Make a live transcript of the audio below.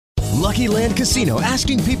Lucky Land Casino,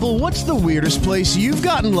 asking people, what's the weirdest place you've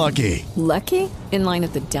gotten lucky? Lucky? In line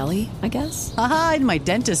at the deli, I guess? Aha, in my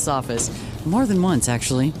dentist's office. More than once,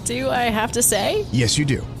 actually. Do I have to say? Yes, you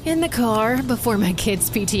do. In the car before my kids'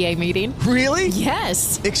 PTA meeting. Really?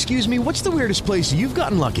 Yes. Excuse me, what's the weirdest place you've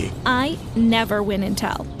gotten lucky? I never win and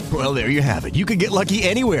tell. Well, there you have it. You can get lucky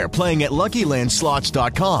anywhere, playing at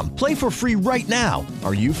LuckyLandSlots.com. Play for free right now.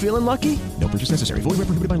 Are you feeling lucky? No purchase necessary. Void where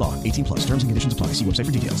prohibited by law. 18 plus. Terms and conditions apply. See website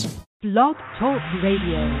for details. Blog Talk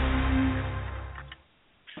Radio.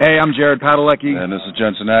 Hey, I'm Jared Padalecki. And this is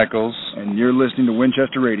Jensen Ackles. And you're listening to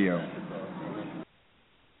Winchester Radio.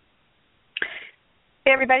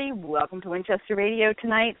 Hey, everybody. Welcome to Winchester Radio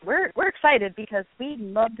tonight. We're excited because we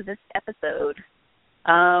loved this episode.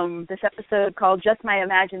 This episode called Just My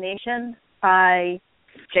Imagination by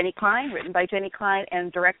Jenny Klein, written by Jenny Klein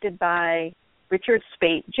and directed by Richard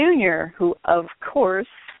Speight Jr., who, of course,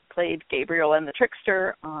 played Gabriel and the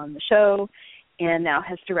Trickster on the show and now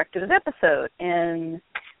has directed an episode. And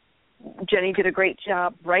Jenny did a great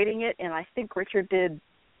job writing it, and I think Richard did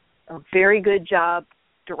a very good job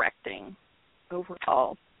directing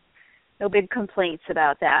overall. No big complaints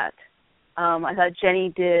about that. I thought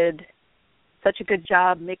Jenny did such a good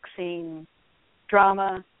job mixing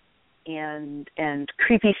drama and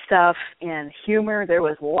creepy stuff and humor. There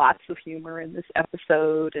was lots of humor in this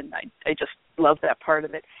episode, and I just loved that part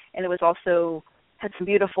of it. And it was also had some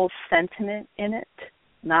beautiful sentiment in it,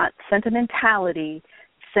 not sentimentality,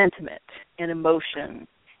 sentiment and emotion.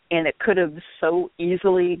 And it could have so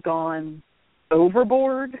easily gone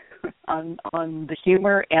overboard on the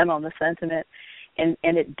humor and on the sentiment, and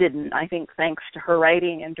it didn't. I think thanks to her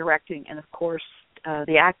writing and directing, and of course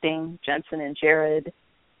the acting, Jensen and Jared,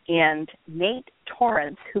 and Nate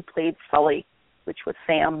Torrence, who played Sully, which was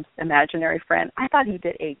Sam's imaginary friend. I thought he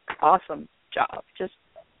did an awesome job, just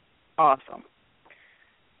awesome.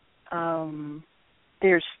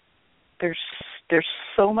 There's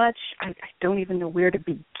so much. I don't even know where to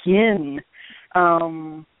begin.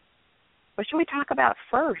 What should we talk about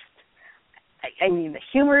first? I mean, the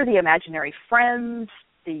humor, the imaginary friends,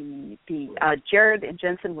 the Jared and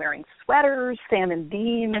Jensen wearing sweaters, Sam and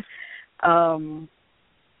Dean, the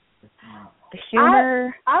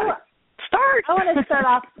humor. Start. I want to start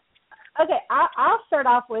off. Okay, I'll start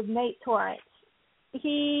off with Nate Torrence.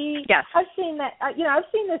 Yes. I've seen that. I've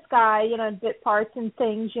seen this guy, in bit parts and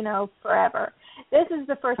things, forever. This is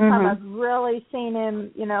the first time I've really seen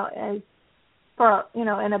him, in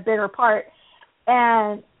a bigger part.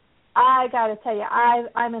 And I got to tell you,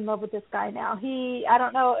 I'm in love with this guy now. I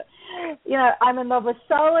don't know, I'm in love with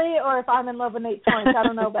Sully or if I'm in love with Nate Torrence, I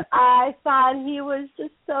don't know, but I thought he was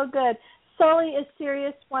just so good. Sully is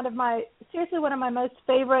seriously one of my most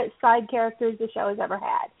favorite side characters the show has ever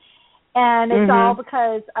had. And it's all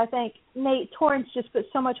because I think Nate Torrence just put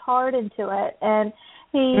so much heart into it. And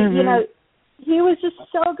he, he was just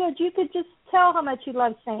so good. You could just tell how much he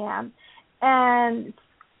loved Sam. And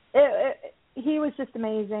he was just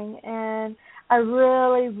amazing. And I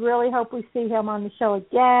really, really hope we see him on the show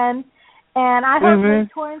again. And I hope Nate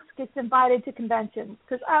Torrence gets invited to conventions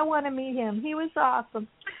because I want to meet him. He was awesome.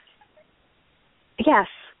 Yes.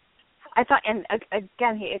 I thought, and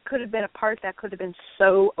again, it could have been a part that could have been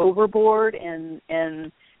so overboard and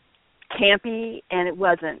campy, and it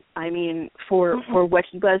wasn't. I mean, for what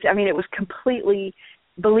he was, I mean, it was completely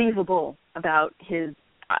believable about his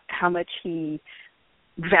how much he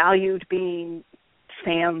valued being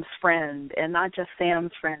Sam's friend, and not just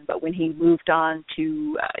Sam's friend, but when he moved on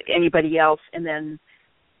to anybody else, and then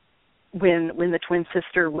when the twin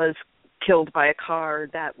sister was killed by a car,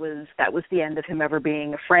 that was the end of him ever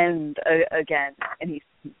being a friend again. And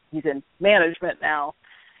he's in management now.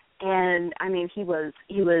 And I mean, he was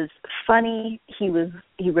funny. He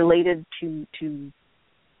related to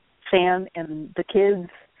Sam and the kids,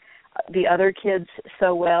 the other kids,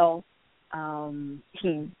 so well.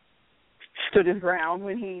 He stood his ground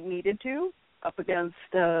when he needed to, up against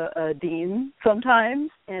Dean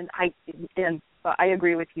sometimes. And I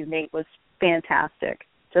agree with you. Nate was fantastic.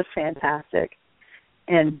 Just fantastic.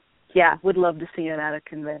 And, yeah, would love to see him at a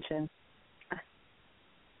convention.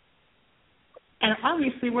 And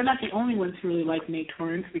obviously we're not the only ones who really like Nate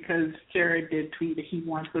Torrence because Jared did tweet that he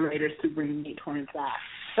wants the writers to bring Nate Torrence back.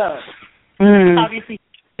 So, obviously,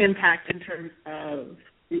 impact in terms of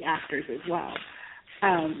the actors as well.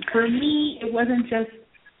 For me, it wasn't just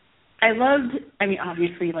 –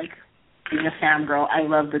 obviously, like, being a Sam girl, I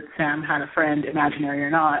loved that Sam had a friend, imaginary or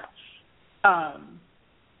not.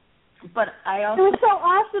 But I also it was so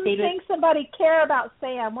awesome seeing somebody care about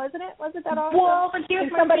Sam, wasn't it? Wasn't that awesome? Well, but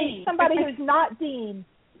here's somebody who's not Dean.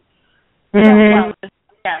 Well,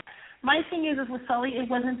 yes, my thing is with Sully, it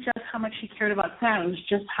wasn't just how much he cared about Sam, it was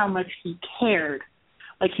just how much he cared.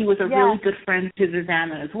 Like, he was a really good friend to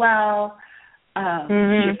Susanna as well.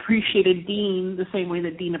 He appreciated Dean the same way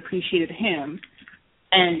that Dean appreciated him.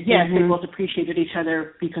 And, yes, they both appreciated each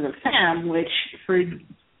other because of Sam, which for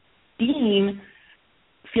Dean,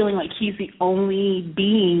 feeling like he's the only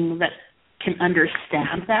being that can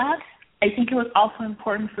understand that, I think it was also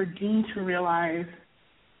important for Dean to realize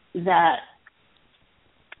that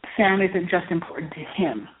Sam isn't just important to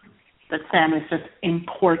him, that Sam is just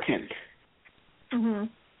important.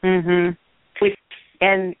 Which,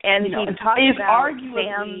 and you know, he talked about arguably,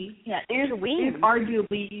 Sam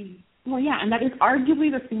and that is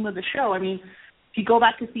arguably the theme of the show. I mean, if you go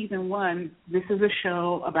back to season 1, this is a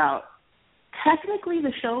show about, technically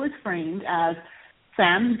the show is framed as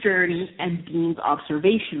Sam's journey and Dean's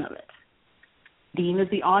observation of it. Dean is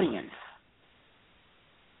the audience.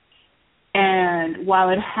 And while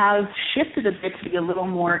it has shifted a bit to be a little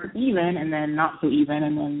more even and then not so even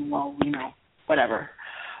and then, well, you know, whatever.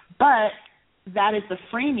 But that is the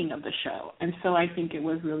framing of the show. And so I think it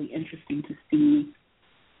was really interesting to see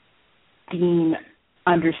Dean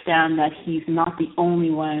understand that he's not the only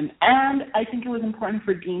one. And I think it was important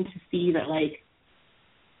for Dean to see that, like,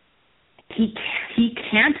 he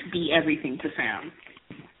can't be everything to Sam,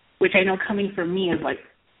 which I know coming from me is, like,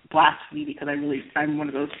 blasphemy because I'm one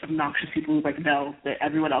of those obnoxious people who's like, no, that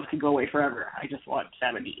everyone else can go away forever. I just want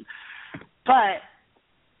Sam and Dean. But,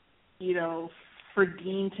 you know, for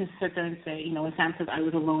Dean to sit there and say, you know, when Sam says I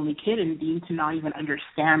was a lonely kid, and Dean to not even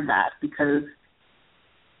understand that because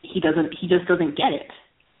he just doesn't get it.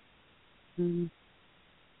 You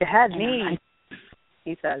had me.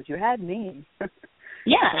 He says, you had me.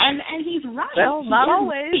 Yeah, and he's right. Well, not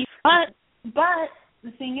always. But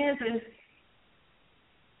the thing is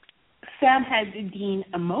Sam had Dean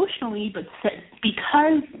emotionally, but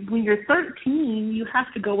because when you're 13, you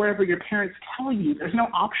have to go wherever your parents tell you. There's no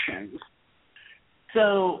options.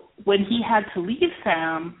 So when he had to leave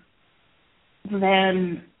Sam,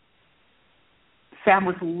 then Sam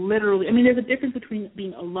was literally, I mean, there's a difference between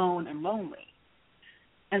being alone and lonely.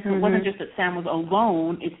 And so it wasn't just that Sam was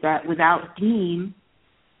alone, it's that without Dean,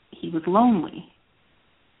 he was lonely.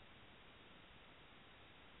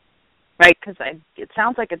 Right, because it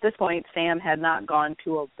sounds like at this point Sam had not gone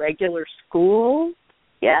to a regular school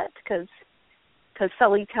yet, because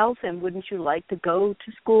Sully tells him, wouldn't you like to go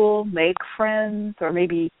to school, make friends, or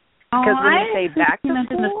maybe, because when you say back to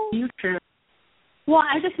school? In the future. Well,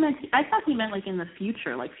 I thought he meant like in the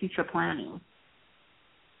future, like future planning.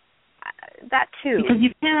 That too. Because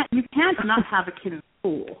you can't not have a kid in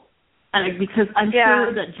school. Because I'm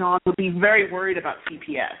sure that John would be very worried about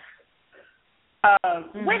CPS.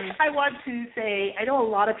 Which I want to say, I know a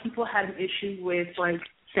lot of people had an issue with like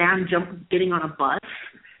Sam getting on a bus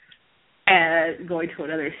and going to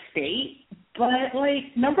another state. But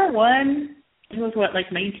like, number one, it was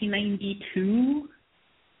like 1992?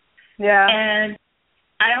 Yeah. And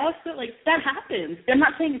I also, like, that happens. I'm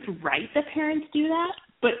not saying it's right that parents do that,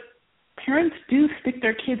 but parents do stick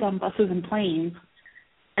their kids on buses and planes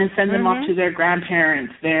and send them off to their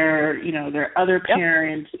grandparents, their other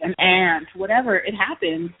parents, an aunt, whatever. It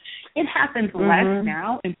happens. It happens less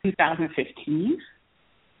now in 2015.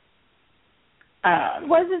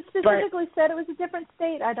 Was it specifically said it was a different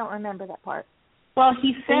state? I don't remember that part. Well,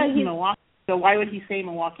 he said Milwaukee, so why would he say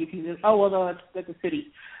Milwaukee? He says, oh, well, no, that's a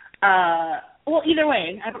city. Well, either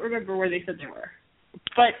way, I don't remember where they said they were.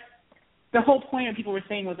 But the whole point of people were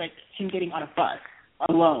saying was, like, him getting on a bus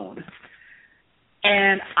alone.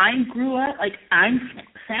 And I grew up, like,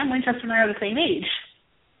 Sam Winchester and I are the same age.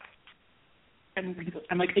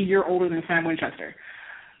 I'm like a year older than Sam Winchester.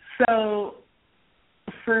 So,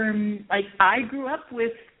 I grew up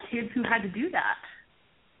with kids who had to do that.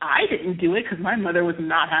 I didn't do it because my mother was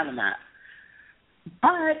not having that.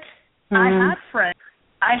 But I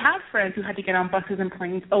have friends who had to get on buses and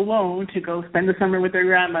planes alone to go spend the summer with their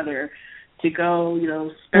grandmother, to go,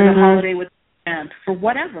 spend a holiday with their aunt, for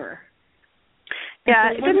whatever.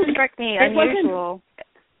 Yeah, it didn't strike me unusual.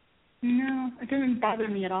 No, it didn't bother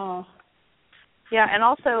me at all. Yeah, and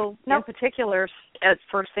also, in particular,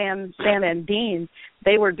 for Sam and Dean,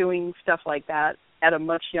 they were doing stuff like that at a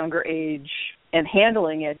much younger age and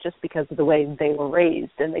handling it just because of the way they were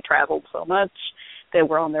raised, and they traveled so much. They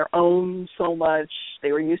were on their own so much.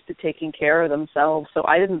 They were used to taking care of themselves. So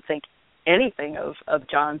I didn't think anything of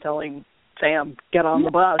John telling Sam, get on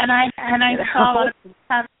the bus. And I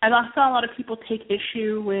saw a lot of people take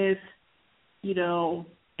issue with,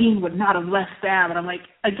 Dean would not have left Sam. And I'm like,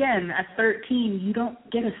 again, at 13, you don't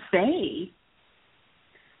get a say.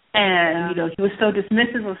 And, you know, he was so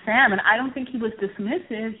dismissive of Sam, and I don't think he was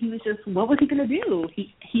dismissive. He was just, what was he going to do?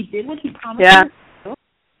 He did what he promised to do.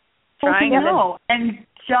 Trying to. And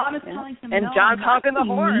John is telling him and no. John's honking the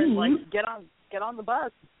horn, like, get on the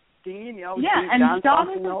bus, Dean. You know, and John's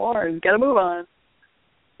honking the horn. Get a move on.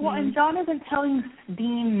 Well, and John isn't telling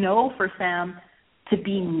Dean no for Sam to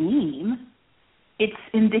be mean. It's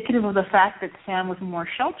indicative of the fact that Sam was more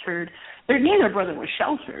sheltered. Neither brother was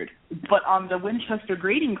sheltered, but on the Winchester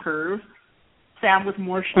grading curve, Sam was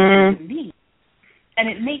more sheltered than Dean. And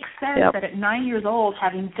it makes sense that at 9 years old,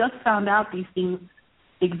 having just found out these things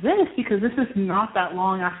exist, because this is not that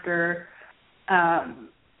long after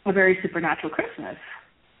A Very Supernatural Christmas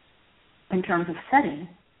in terms of setting.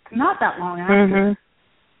 It's not that long after.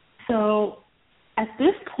 So at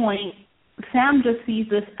this point, Sam just sees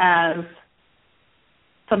this as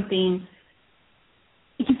something.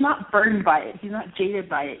 He's not burdened by it. He's not jaded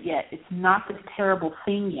by it yet. It's not this terrible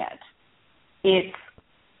thing yet. It's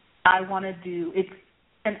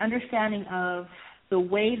an understanding of the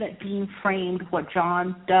way that Dean framed what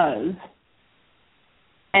John does,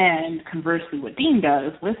 and conversely what Dean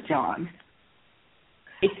does with John.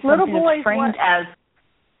 It's little something boys that's framed as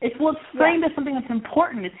framed as something that's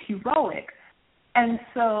important. It's heroic, and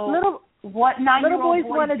so what 9-year-old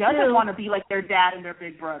boy doesn't want to be like their dad and their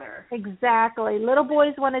big brother? Exactly. Little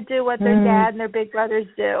boys want to do what their dad and their big brothers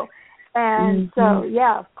do. And so,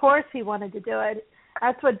 of course he wanted to do it.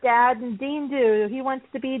 That's what Dad and Dean do. He wants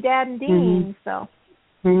to be Dad and Dean, so.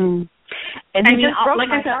 And he just broke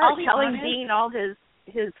my heart telling honest, Dean all his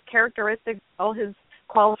characteristics, all his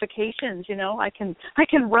qualifications, you know. I can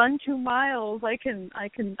run 2 miles. I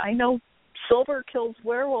know silver kills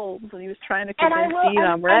werewolves, and he was trying to convince Dean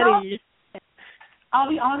I'm ready. I'll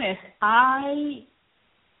be honest. I'm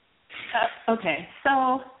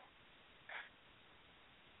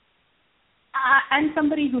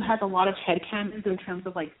somebody who has a lot of headcanons in terms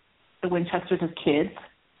of, like, the Winchesters as kids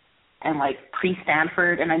and, like,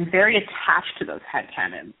 pre-Stanford, and I'm very attached to those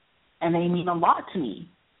headcanons, and they mean a lot to me.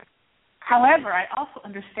 However, I also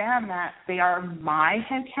understand that they are my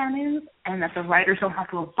headcanons and that the writers don't have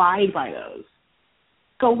to abide by those.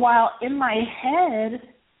 So while in my head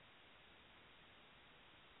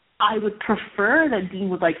I would prefer that Dean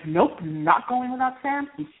was like, nope, not going without Sam.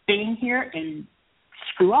 He's staying here and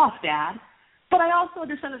screw off, Dad. But I also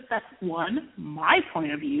understand that that's, one, my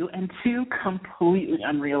point of view, and two, completely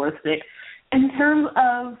unrealistic in terms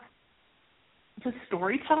of just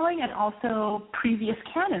storytelling and also previous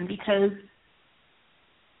canon, because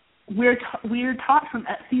we're taught from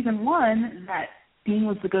season 1 that Dean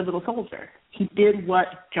was the good little soldier. He did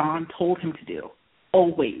what John told him to do,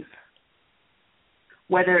 always.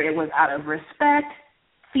 Whether it was out of respect,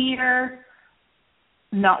 fear,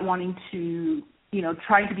 not wanting to,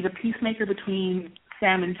 trying to be the peacemaker between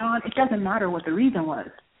Sam and John, it doesn't matter what the reason was.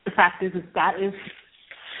 The fact is that is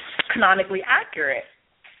canonically accurate.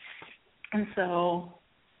 And so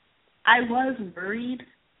I was worried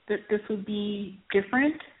that this would be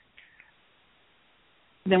different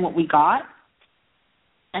than what we got,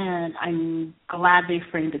 and I'm glad they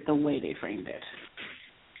framed it the way they framed it.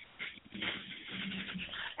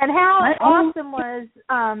 And how awesome was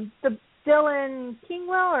the Dylan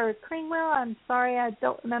Kingwell, I'm sorry, I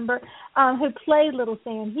don't remember, who played Little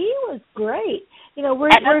Sam. He was great. We're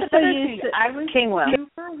so used to Kingwell.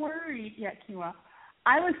 Super worried. Yeah, Kingwell.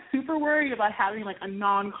 I was super worried about having like a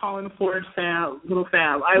non-Colin Ford Little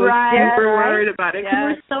Sam. I was super worried about it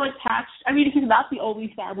because we're so attached. I mean, he's not the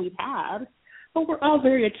only Sam we've had, but we're all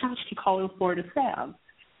very attached to Colin Ford as Sam.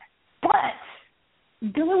 But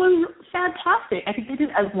Dylan was fantastic. I think they did,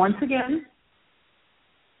 once again,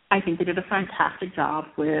 I think they did a fantastic job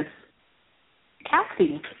with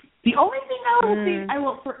casting. The only thing I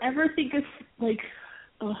will forever think is like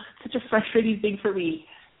such a frustrating thing for me,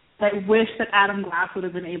 that I wish that Adam Glass would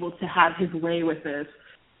have been able to have his way with this,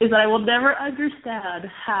 is that I will never understand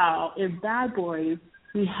how in Bad Boys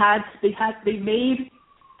they made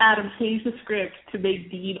Adam change the script to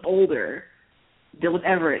make Dean older. Dylan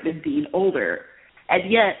Everett is Dean older.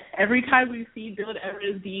 And yet, every time we see Dylan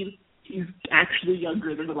Everett as Dean, he's actually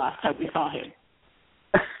younger than the last time we saw him.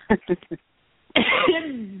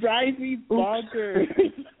 It drives me bonkers.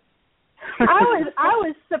 I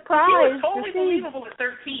was surprised. He was totally believable at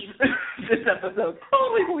 13. This episode,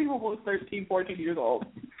 totally believable at 13, 14 years old.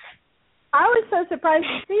 I was so surprised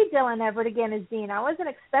to see Dylan Everett again as Dean. I wasn't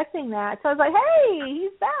expecting that. So I was like, hey,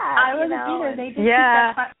 he's back. I wasn't either. They did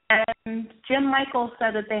that. And Jim Michaels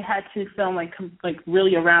said that they had to film like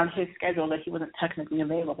really around his schedule, that he wasn't technically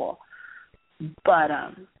available. But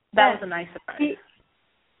that was a nice surprise.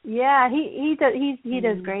 He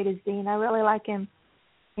does great as Dean. I really like him.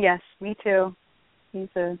 Yes, me too. He's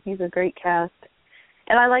a great cast.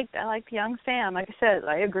 And I like young Sam. Like I said,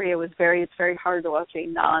 I agree. It's very hard to watch a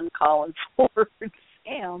non-Colin Ford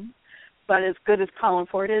Sam. But as good as Colin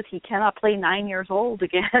Ford is, he cannot play 9 years old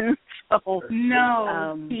again. So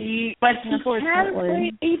no, he can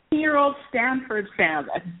play 18-year-old Stanford Sam.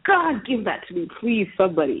 God, give that to me, please,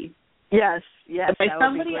 somebody. Yes. And by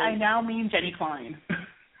somebody, I now mean Jenny Klein.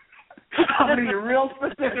 I'm going to be real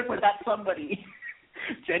specific with that somebody.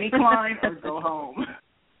 Jenny Klein or go home.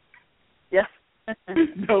 Yes.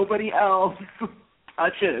 Nobody else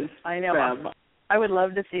touches. I know. them. I would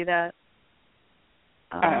love to see that.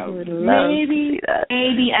 I would love to see that.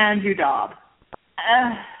 Maybe Andrew Dobb.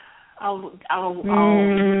 I'll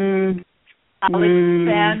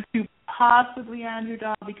expand to possibly Andrew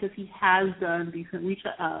Dobb because he has done decent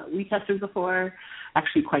Winchesters before,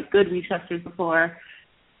 actually quite good Winchesters before.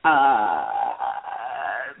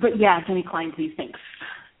 But yeah, Jenny Klein, please, thanks.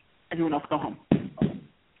 Everyone else go home.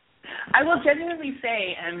 I will genuinely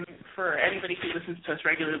say, and for anybody who listens to us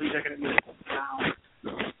regularly, they're going to be like, wow,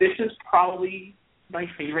 this is probably my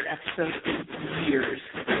favorite episode in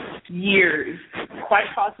years, quite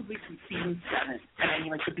possibly from season 7, and I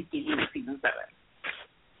mean like the beginning of season 7.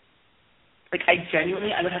 Like I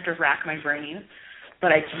would have to rack my brain,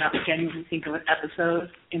 but I cannot genuinely think of an episode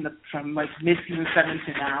from like mid-season 7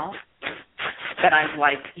 to now that I've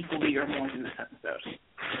liked equally or more than this episode.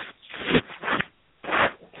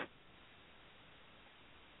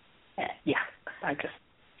 Yeah, I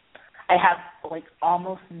have like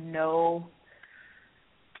almost no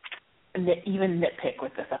even nitpick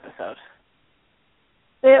with this episode.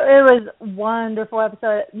 It was a wonderful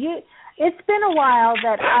episode. It's been a while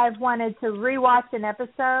that I've wanted to rewatch an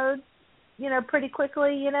episode, pretty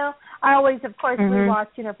quickly, I always, of course,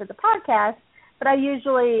 rewatch, for the podcast, but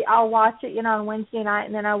I'll watch it, on Wednesday night,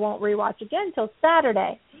 and then I won't rewatch again until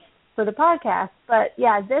Saturday for the podcast. But,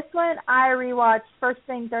 yeah, this one I rewatched first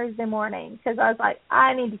thing Thursday morning because I was like,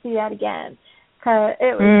 I need to see that again because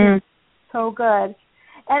it was just so good.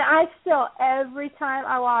 And I still, every time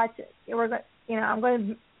I watch it, I'm going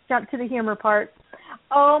to jump to the humor part.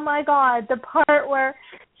 Oh, my God, the part where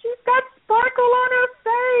she's got sparkle on her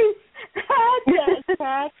face. That just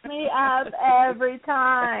cracks me up every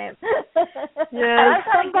time. Yes.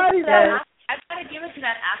 I've got to give it to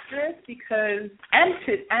that actress because,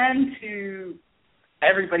 and to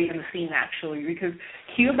everybody in the scene, actually, because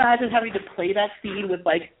can you imagine having to play that scene with,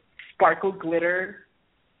 like, sparkle glitter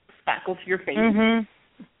spackle to your face? Everyone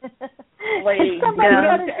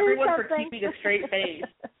for keeping a straight face.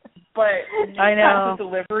 But I know the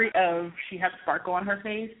delivery of she has sparkle on her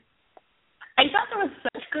face. I thought there was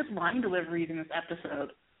such good line deliveries in this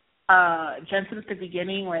episode. Jensen at the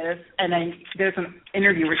beginning there's an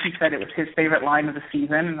interview where she said it was his favorite line of the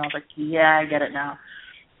season, and I was like, yeah, I get it now.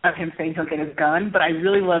 Of him saying he'll get his gun, but I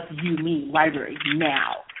really love you, me, library,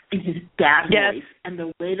 now, in his dad voice, and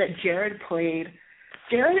the way that Jared played.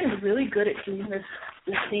 Jared is really good at doing this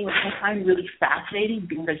thing, which I find really fascinating,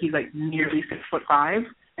 being that he's like nearly 6'5"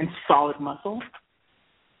 and solid muscle,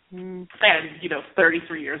 and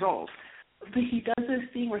 33 years old. But he does this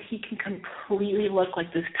thing where he can completely look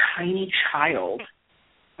like this tiny child.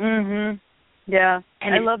 Yeah,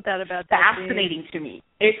 and I love that about that. Fascinating to me.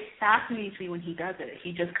 It's fascinating to me when he does it.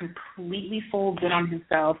 He just completely folds in on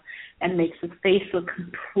himself and makes his face look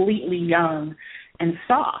completely young and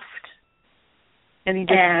soft. And he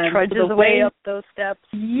just trudges away up those steps.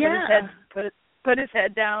 Yeah. Put his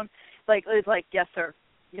head down. It's like, yes, sir.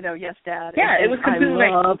 Yes, Dad. Yeah, it was completely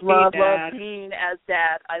I love Dean as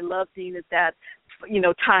Dad. I love Dean as Dad.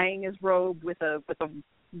 Tying his robe with a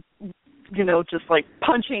just like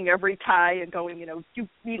punching every tie and going, you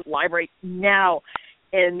need a library now.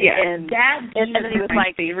 And Dad Dean and then he was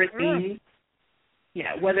my favorite thing.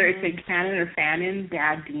 Yeah, whether it's a canon or fanon,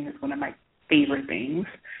 Dad Dean is one of my favorite things.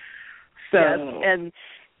 So yes, and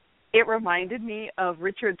it reminded me of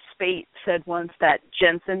Richard Speight said once that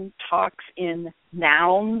Jensen talks in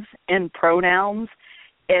nouns and pronouns,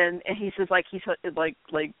 and he says like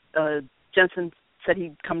Jensen said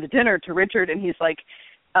he'd come to dinner to Richard, and he's like,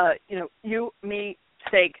 you, me,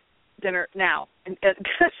 steak, dinner now, and that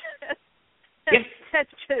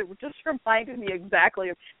just reminded me exactly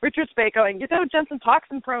of Richard Speight going, Jensen talks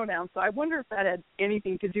in pronouns, so I wonder if that had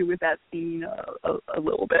anything to do with that scene a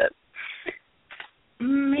little bit.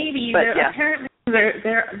 Maybe. Apparently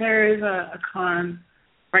there is a con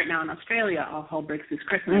right now in Australia, All Hell Breaks This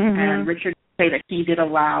Christmas, and Richard say that he did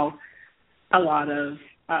allow a lot of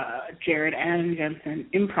Jared and Jensen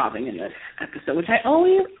improving in this episode, which I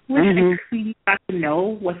always wish I got to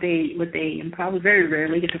know what they improv. We very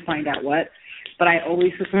rarely get to find out what, but I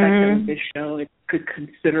always suspect that with this show it's good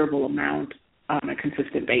considerable amount on a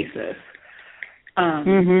consistent basis.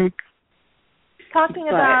 Talking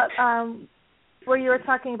about where you were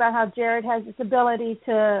talking about how Jared has this ability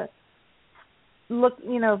to look,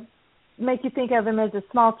 make you think of him as a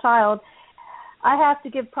small child. I have to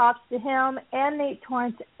give props to him and Nate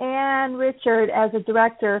Torrence and Richard as a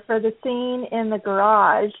director for the scene in the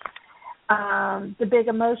garage, the big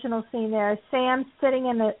emotional scene there. Sam's sitting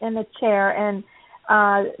in the chair and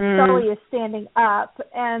Sully is standing up,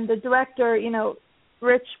 and the director,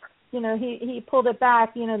 Rich, he pulled it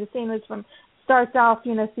back. The scene was starts off, so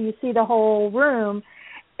you see the whole room,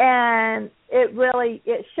 and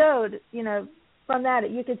it showed, from that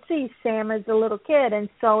you could see Sam as a little kid and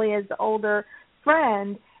Sully as the older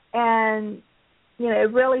friend, and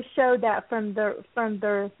it really showed that from their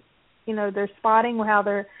their spotting,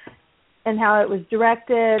 how it was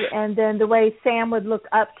directed, and then the way Sam would look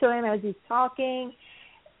up to him as he's talking,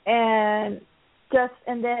 and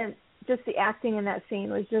then the acting in that scene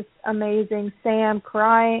was just amazing. Sam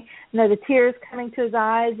crying, the tears coming to his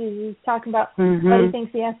eyes. He's talking about what he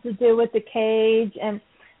thinks he has to do with the cage, and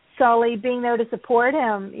Sully being there to support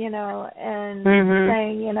him, and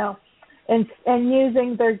saying, and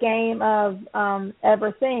using their game of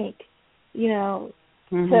ever think, to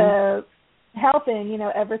help him,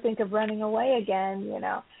 ever think of running away again,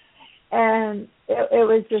 and it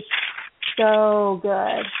was just so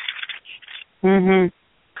good.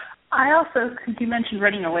 I also, since you mentioned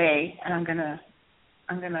running away, and I'm gonna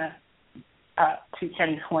toot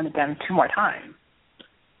Jenny's horn again 2 more times.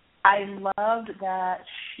 I loved that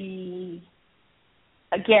she.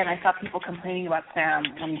 Again, I saw people complaining about Sam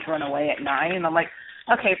wanting to run away at 9, and I'm like,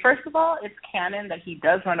 okay, first of all, it's canon that he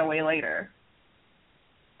does run away later.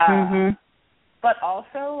 But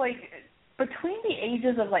also, between the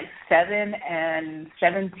ages of 7 and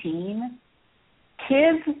 17,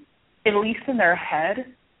 kids, at least in their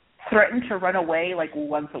head, threaten to run away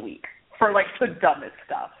once a week for the dumbest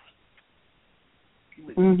stuff.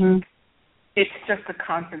 It's just a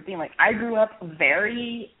constant theme. I grew up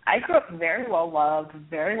very well loved,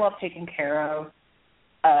 very well taken care of,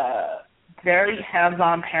 very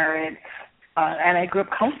hands-on parents, and I grew up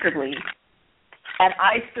comfortably. And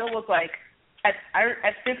I still was at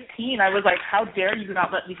 15, I was how dare you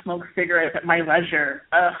not let me smoke cigarettes at my leisure?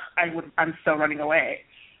 I'm still running away,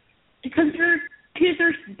 because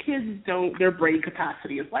kids don't, their brain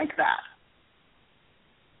capacity is like that.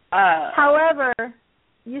 However,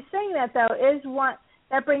 you saying that though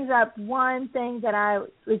that brings up one thing that I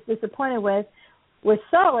was disappointed with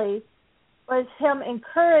Sully, was him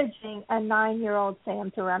encouraging a 9-year-old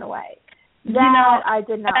Sam to run away. I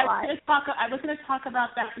did not like. I was going to talk about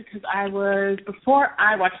that because before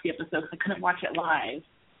I watched the episode, I couldn't watch it live.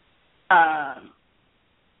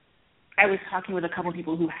 I was talking with a couple of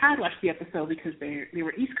people who had watched the episode because they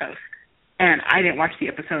were East Coast, and I didn't watch the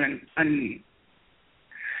episode, and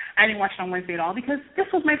I didn't watch it on Wednesday at all because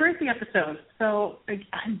this was my birthday episode. So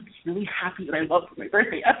I'm really happy that I loved my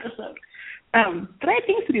birthday episode. But I had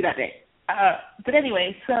things to do that day. But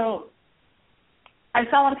anyway, so I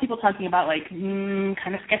saw a lot of people talking about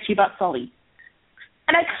kind of sketchy about Sully,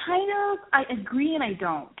 and I agree and I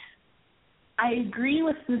don't. I agree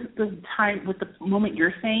with the moment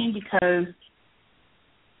you're saying, because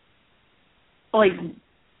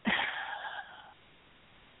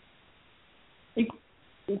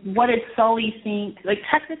what did Sully think?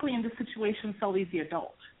 Technically in this situation, Sully's the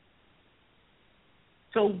adult.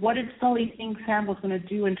 So what did Sully think Sam was going to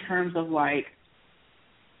do in terms of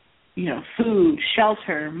food,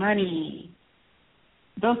 shelter, money,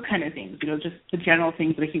 those kind of things, just the general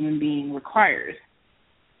things that a human being requires.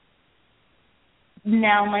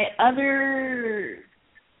 Now,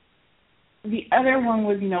 the other one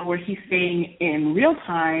was, where he's saying in real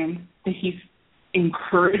time that he's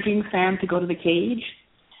encouraging Sam to go to the cage.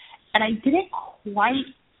 And I didn't quite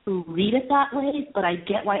read it that way, but I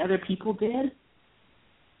get why other people did.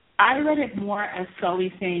 I read it more as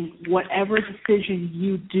Sully saying, whatever decision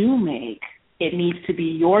you do make, it needs to be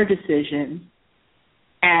your decision,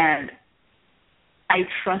 and I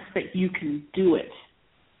trust that you can do it.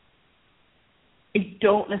 I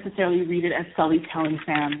don't necessarily read it as Sully telling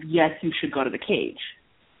Sam, yes, you should go to the cage.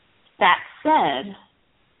 That said,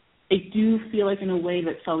 I do feel in a way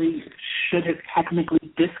that Sully should have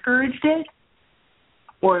technically discouraged it,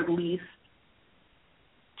 or at least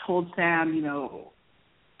told Sam,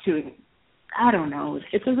 I don't know.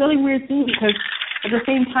 It's a really weird thing, because at the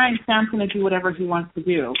same time, Sam's going to do whatever he wants to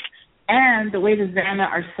do. And the way the Xana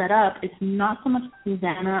are set up, it's not so much the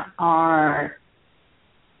Xana are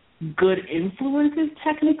good influences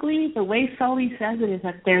technically. The way Sully says it is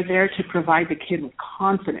that they're there to provide the kid with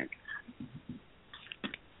confidence.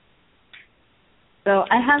 So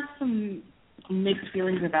I have some mixed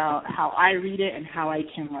feelings about how I read it and how I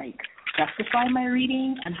can, like, justify my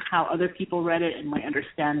reading and how other people read it and my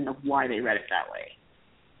understanding of why they read it that way.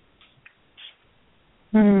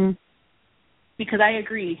 Mm-hmm. Because I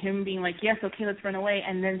agree, him being like, yes, okay, let's run away,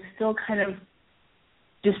 and then still kind of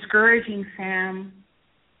discouraging Sam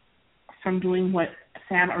from doing what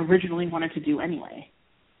Sam originally wanted to do anyway.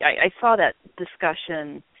 I saw that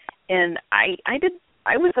discussion, and I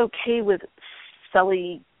was okay with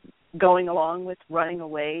Sully going along with running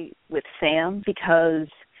away with Sam because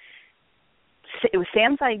it was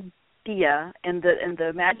Sam's idea, and the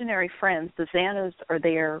imaginary friends, the Xanas, are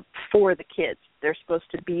there for the kids. They're supposed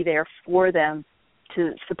to be there for them,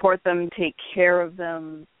 to support them, take care of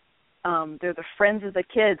them. They're the friends of the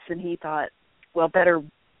kids, and he thought, well, better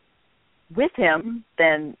with him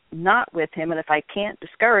than not with him, and if I can't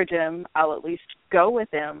discourage him, I'll at least go with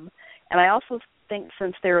him. And I also think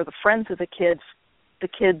since they're the friends of the kids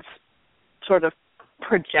sort of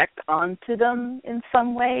project onto them in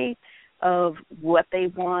some way of what they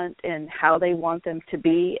want and how they want them to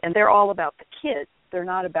be, and they're all about the kids. They're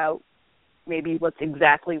not about maybe what's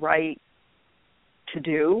exactly right to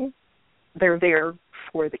do. They're there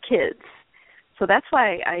for the kids. So that's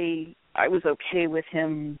why I was okay with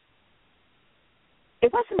him.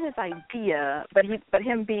 It wasn't his idea, but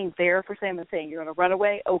him being there for Sam and saying, you're going to run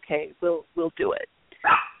away? Okay, we'll do it.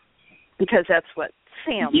 Because that's what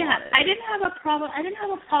Sam wanted. I didn't have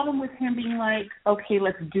a problem with him being like, okay,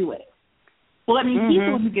 let's do it. Well, I mean, he's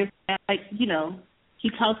the one who gives, like, you know, he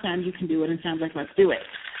tells Sam you can do it, and Sam's like, let's do it.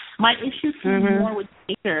 My issue came more with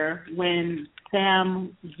later when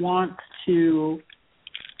Sam wants to,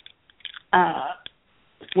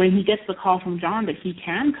 when he gets the call from John that he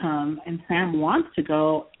can come, and Sam wants to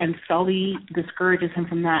go, and Sully discourages him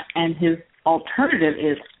from that, and his alternative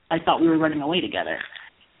is, I thought we were running away together.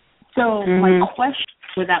 So my question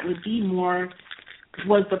for that would be more,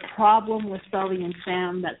 was the problem with Sully and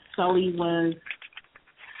Sam that Sully was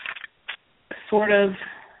sort of,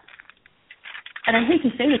 and I hate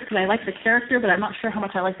to say this because I like the character, but I'm not sure how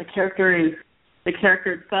much I like the character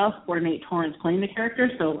itself or Nate Torrence playing the character,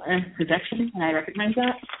 so projection, and I recognize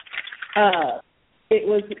that. It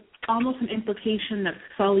was almost an implication that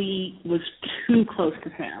Sully was too close to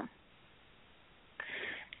Sam.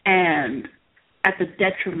 And at the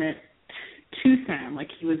detriment to Sam, like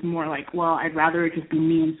he was more like, well, I'd rather it just be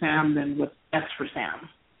me and Sam than what's best for Sam.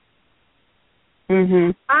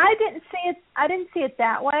 I didn't see it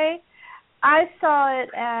that way. I saw it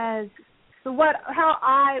as what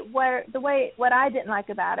I didn't like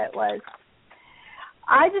about it was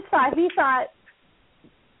I just thought he thought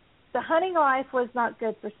the hunting life was not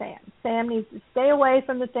good for Sam. Sam needs to stay away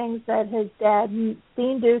from the things that his dad and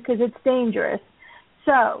Dean do because it's dangerous.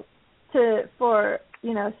 So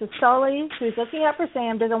Sully, who's looking out for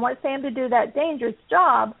Sam, doesn't want Sam to do that dangerous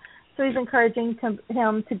job, so he's encouraging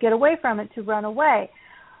him to get away from it, to run away.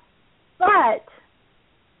 But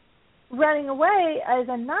running away as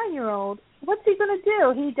a 9-year-old, what's he going to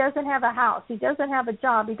do? He doesn't have a house. He doesn't have a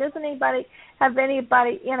job. He doesn't have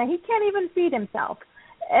anybody, he can't even feed himself.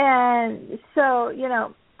 And so,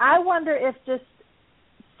 I wonder if just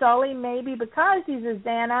Sully, maybe because he's a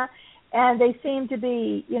Xana and they seem to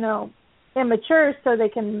be, immature so they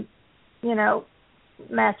can,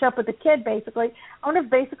 match up with the kid basically. I wonder if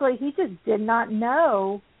basically he just did not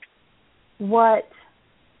know what,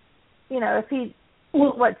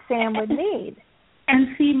 what Sam would need.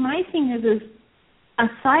 And see, my thing is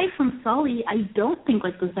aside from Sully, I don't think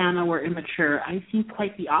like the Xana were immature. I think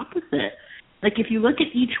quite the opposite. Like if you look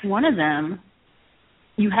at each one of them,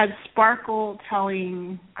 you had Sparkle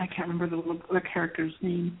telling, I can't remember the character's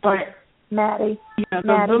name, but Maddie.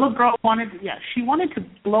 The little girl wanted to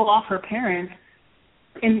blow off her parents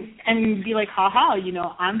and be like, haha,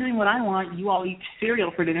 I'm doing what I want. You all eat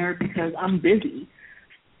cereal for dinner because I'm busy.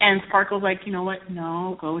 And Sparkle's like, you know what?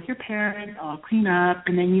 No, go with your parents. I'll clean up.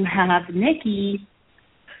 And then you have Nikki,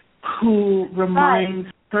 who reminds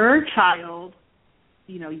her child,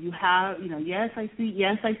 you have, yes, I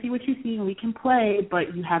see what you see, and we can play,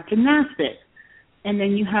 but you have gymnastics. And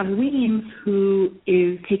then you have Weems, who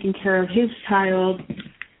is taking care of his child,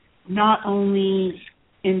 not only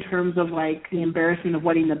in terms of like the embarrassment of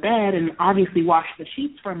wetting the bed and obviously wash the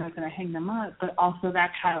sheets for him, that's going to hang them up, but also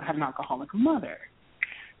that child had an alcoholic mother.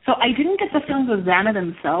 So I didn't get the feeling that Xana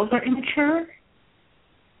themselves are immature.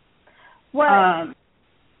 I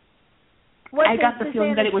got the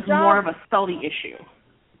feeling that it was more of a Sully issue.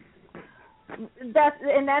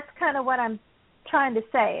 That's kind of what I'm trying to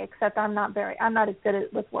say, except I'm not as good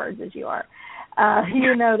with words as you are.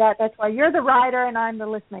 You know that. That's why you're the writer and I'm the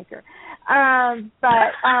list maker.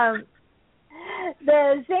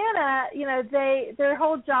 the Xana, their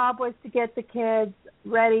whole job was to get the kids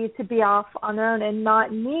ready to be off on their own and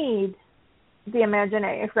not need the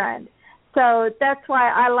imaginary friend. So that's why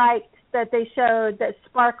I liked that they showed that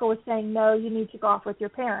Sparkle was saying, no, you need to go off with your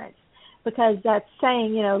parents, because that's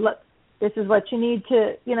saying, look, this is what you need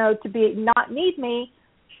to, to be, not need me,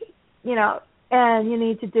 and you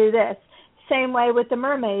need to do this. Same way with the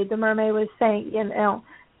mermaid. The mermaid was saying,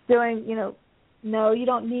 doing, no, you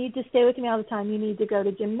don't need to stay with me all the time. You need to go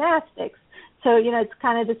to gymnastics. So, it's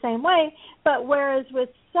kind of the same way. But whereas with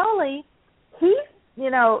Sully, he,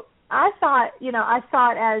 I saw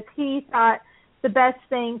it as he thought the best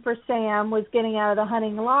thing for Sam was getting out of the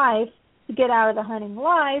hunting life. To get out of the hunting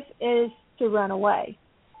life is to run away.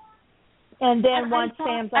 And then once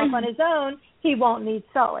Sam's off on his own, he won't need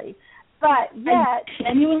Sully. But yet, I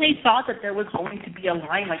genuinely thought that there was going to be a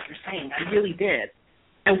line like you're saying. I really did.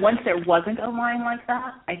 And once there wasn't a line like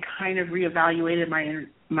that, I kind of reevaluated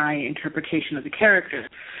my interpretation of the character,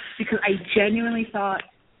 because I genuinely thought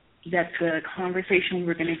that the conversation we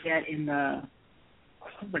were going to get in the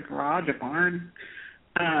garage or barn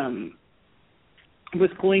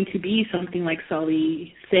was going to be something like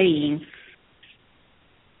Sully saying,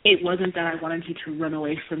 it wasn't that I wanted you to run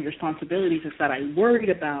away from your responsibilities, it's that I worried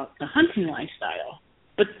about the hunting lifestyle.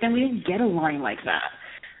 But then we didn't get a line like that.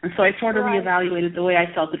 And so I sort of reevaluated the way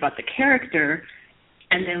I felt about the character.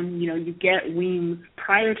 And then, you get Weems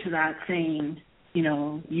prior to that saying,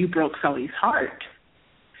 you broke Sully's heart.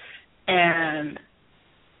 And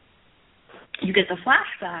you get the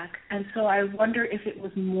flashback. And so I wonder if it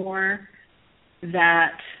was more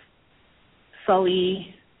that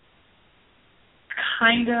Sully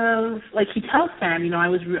kind of, like he tells Sam, I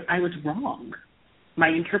was wrong. My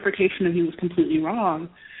interpretation of you was completely wrong.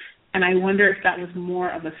 And I wonder if that was more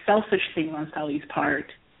of a selfish thing on Sully's part.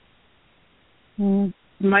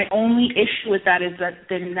 My only issue with that is that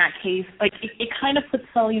then in that case, it kind of puts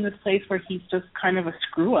Sully in this place where he's just kind of a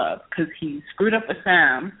screw-up, because he screwed up with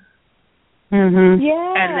Sam. Mm-hmm.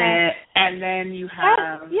 Yeah. And then you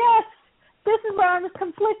have... Yes. This is where I'm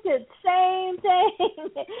conflicted. Same thing.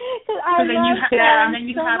 And then you have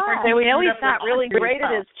he's not really great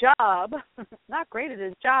at his job. Not great at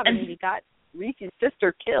his job. And he got Reese's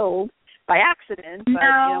sister killed by accident. But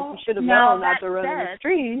he should have known not to run in the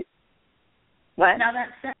street. What? Now that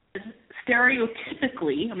said,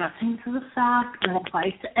 stereotypically, I'm not saying this is a fact and it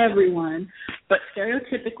applies to everyone, but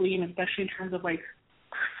stereotypically, and especially in terms of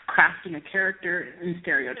crafting a character in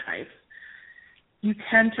stereotypes, you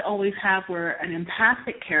tend to always have where an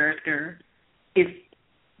empathic character is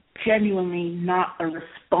genuinely not a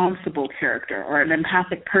responsible character, or an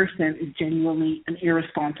empathic person is genuinely an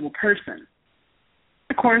irresponsible person.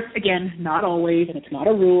 Of course, again, not always, and it's not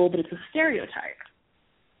a rule, but it's a stereotype.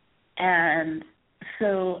 And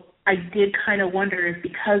so I did kind of wonder if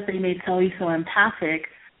because they made Sully so empathic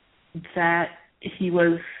that he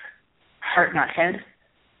was heart, not head.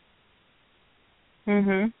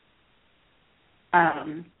 Mm-hmm.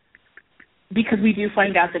 Because we do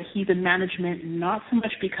find out that he's in management not so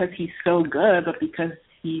much because he's so good, but because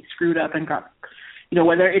he screwed up and got,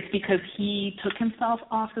 whether it's because he took himself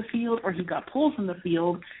off the field or he got pulled from the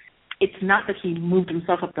field, it's not that he moved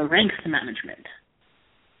himself up the ranks to management.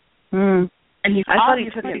 Mm. And I thought he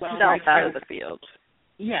took himself out of the field.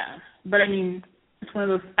 Yeah, but it's one of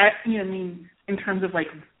those, in terms of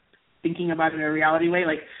thinking about it in a reality way,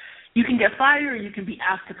 you can get fired or you can be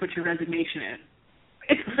asked to put your resignation in.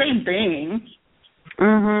 It's the same thing,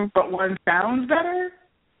 but one sounds better.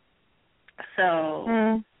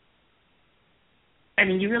 So,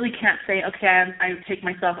 you really can't say, okay, I take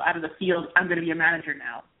myself out of the field, I'm going to be a manager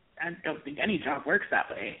now. I don't think any job works that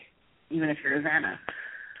way, even if you're a Xana.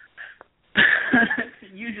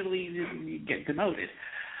 Usually you get demoted.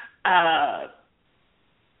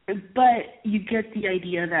 But you get the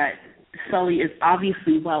idea that Sully is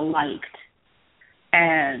obviously well-liked,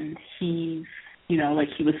 and he's,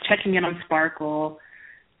 he was checking in on Sparkle.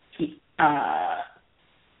 He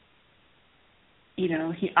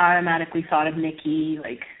automatically thought of Nikki,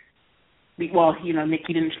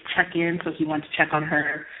 Nikki didn't check in, so he wanted to check on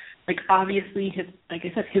her. Obviously,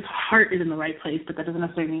 his heart is in the right place, but that doesn't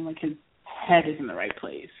necessarily mean, his head is in the right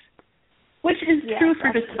place. Which is true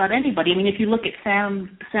for just about anybody. If you look at Sam's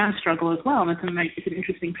struggle as well, and it's an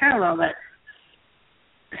interesting parallel that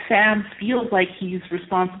Sam feels like he's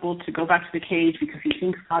responsible to go back to the cage because he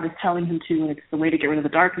thinks God is telling him to, and it's the way to get rid of the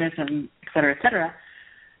darkness, and et cetera, et cetera.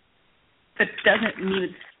 That doesn't mean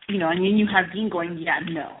it's, you have Dean going,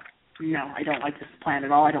 no, I don't like this plan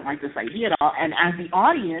at all, I don't like this idea at all. And as the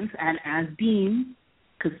audience, and as Dean,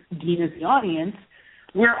 because Dean is the audience,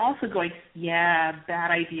 we're also going, yeah,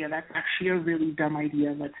 bad idea. That's actually a really dumb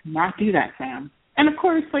idea. Let's not do that, Sam. And of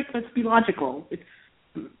course, like, let's be logical. It's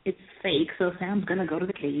fake, so Sam's gonna go to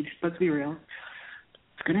the cage. Let's be real.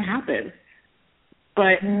 It's gonna happen.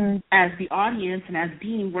 But as the audience and as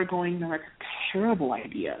Dean, we're going, no, that's a terrible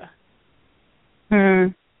idea.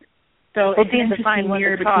 So it's an interesting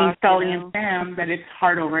mirror between Sully and Sam that it's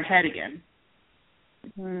heart over head again.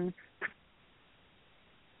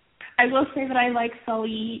 I will say that I like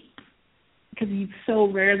Sully because he's so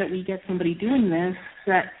rare that we get somebody doing this,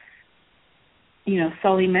 that, you know,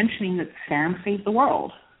 Sully mentioning that Sam saved the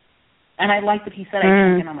world. And I like that he said, I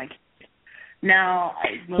check in on my kids. Now,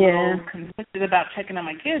 I'm a little conflicted about checking on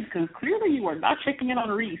my kids because clearly you are not checking in on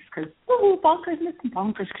Reese because, bonkers missing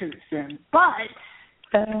bonkers Kirsten. But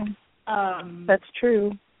that's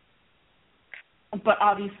true. But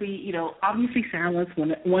obviously, you know, Sam was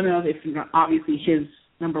one of, if not obviously, his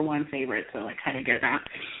number one favorite, so I kind of get that.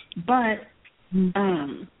 But, you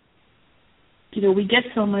know, we get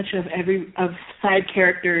so much of side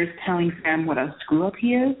characters telling Sam what a screw-up he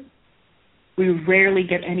is. We rarely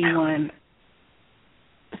get anyone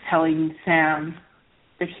telling Sam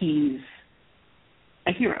that he's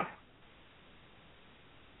a hero,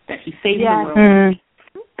 that he saved the world.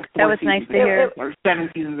 That was nice to hear. Or 7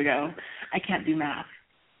 seasons ago. I can't do math.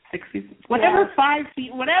 6 seasons. Whatever 5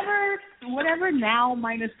 seasons, whatever now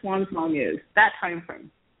minus Swan Song is, that time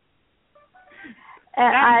frame.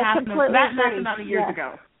 I completely agree. That's amount of years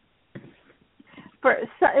ago.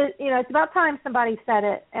 You know, it's about time somebody said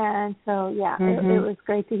it, and so, it was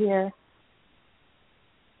great to hear.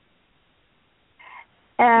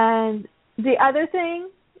 And the other thing,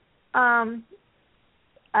 I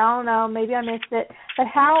don't know, maybe I missed it, but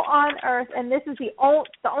how on earth, and this is the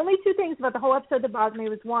only 2 things about the whole episode that bothered me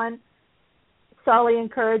was, one, Sully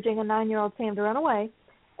encouraging a 9-year-old Sam to run away,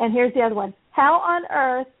 and here's the other one. How on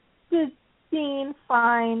earth did Dean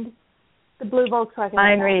find the blue Volkswagen?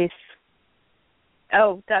 Mine Reese.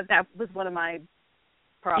 Oh, that was one of my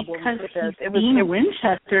problems because with this. It was Dean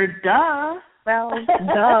Winchester, duh. Well,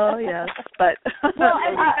 duh, yes, but well,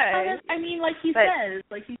 I mean, like he says,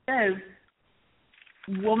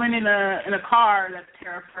 woman in a car, that's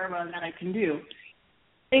terra firma, that I can do.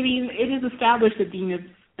 I mean, it is established that Dean is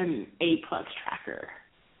an A+ tracker.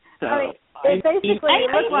 So it basically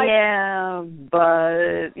looks like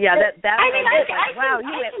but wow,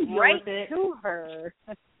 you went right to her.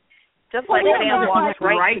 Just like Sam walked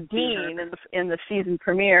right to Dean in the season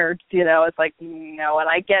premiere, you know, it's like, no, and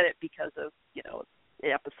I get it because of, you know,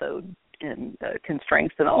 the episode and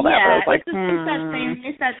constraints and all that. But I was like,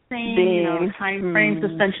 it's that same you know, time frame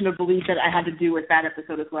suspension of belief that I had to do with that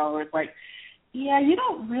episode as well, where it's like, yeah, you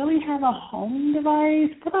don't really have a home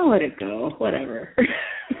device, but I'll let it go, whatever.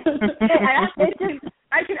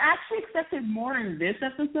 I can actually accept it more in this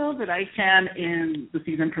episode than I can in the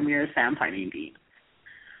season premiere Sam finding Dean.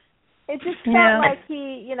 It just felt like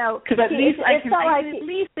he, you know, because at least I can at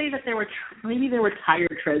least say that there were maybe there were tire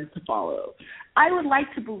treads to follow. I would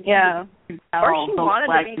like to believe that you can tell or she wanted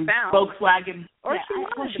to be found. Volkswagen, or she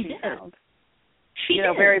wanted to be found. She you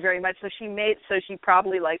know, very, very much. So she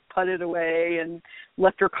probably like put it away and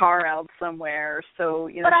left her car out somewhere. So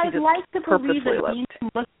you know, but she I'd like to believe that Dean can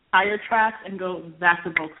look at tire tracks and go, "That's a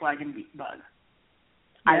Volkswagen bug."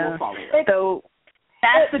 I will follow it. So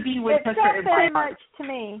that's the Dean Winchester in my heart.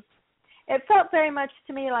 It felt very much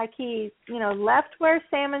to me like he, you know, left where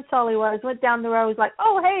Sam and Sully was, went down the road, was like,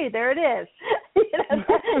 oh, hey, there it is. You know,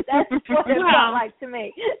 that's what it felt like to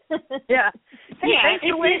me. Yeah. Hey, thanks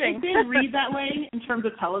for waiting. It did read that way in terms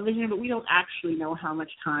of television, but we don't actually know how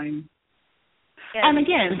much time. Yeah, and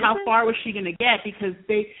again, how far was she going to get? Because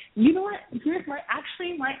you know what? Here's my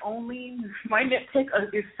nitpick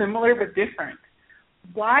is similar but different.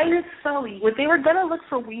 Why did Sully, when they were going to look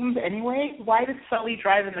for Weems anyway, why did Sully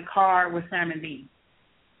drive in the car with Sam and Dean?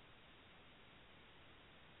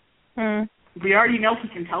 We already know he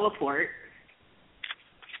can teleport.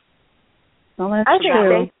 Well, that's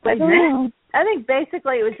true. I think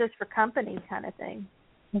basically it was just for company kind of thing.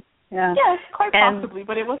 Yeah. Yes, quite possibly,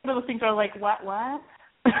 but it was one of those things where I was like, what? Why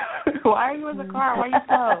are you in the car? Why are you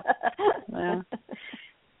so? Yeah.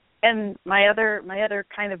 And my other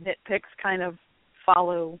kind of nitpicks kind of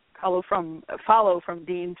follow from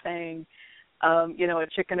Dean saying, you know, a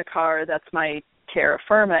chick in a car, that's my terra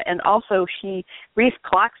firma. And also Reese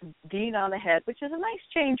clocks Dean on the head, which is a nice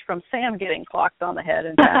change from Sam getting clocked on the head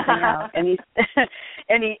and passing out. And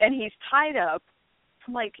he's tied up.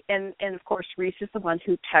 Like, and of course Reese is the one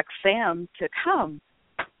who texts Sam to come.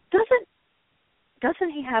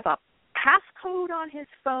 Doesn't he have a passcode on his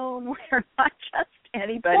phone where not just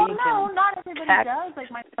anybody well, can no, not everybody text? does.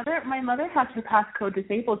 Like my mother has her passcode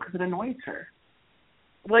disabled because it annoys her.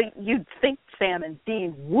 Well, you'd think Sam and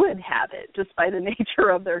Dean would have it just by the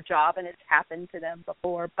nature of their job, and it's happened to them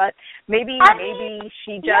before. But maybe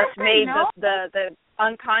she just made the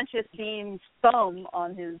unconscious Dean's thumb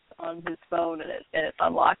on his phone, and it's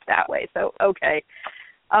unlocked that way. So okay.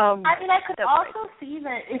 I could also see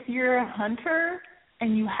that if you're a hunter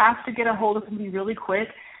and you have to get a hold of somebody really quick,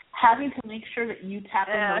 having to make sure that you tap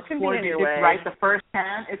in those 4 digits right the first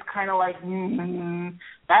time is kind of like,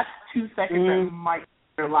 that's 2 seconds that might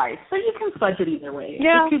your life. So you can fudge it either way.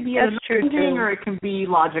 Yeah, it could be amazing or it can be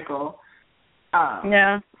logical.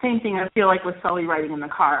 Same thing I feel like with Sully riding in the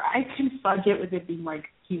car. I can fudge it with it being like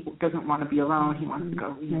he doesn't want to be alone. He wants to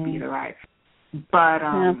go be the ride. But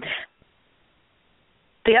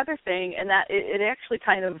the other thing, and that it actually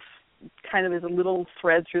kind of is a little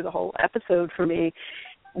thread through the whole episode for me.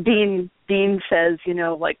 Dean says,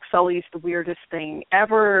 like Sully's the weirdest thing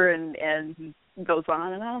ever, and he goes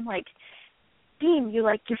on and I'm like, Dean, you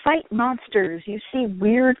fight monsters. You see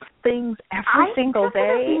weird things every single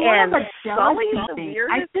day, and Sully's the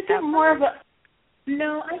weirdest. I took it more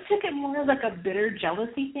of like a bitter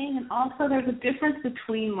jealousy thing, and also there's a difference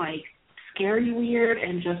between like scary weird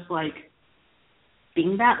and just like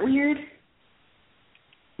being that weird.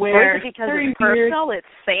 Where is it because it's personal? Weird. It's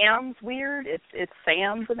Sam's weird. It's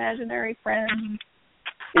Sam's imaginary friend.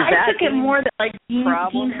 I took it more that like Dean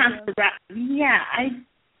has to wrap. Yeah, I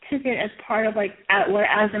took it as part of like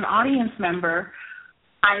as an audience member,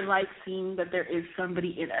 I like seeing that there is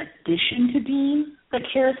somebody in addition to Dean that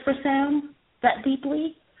cares for Sam that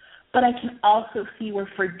deeply, but I can also see where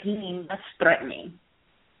for Dean that's threatening.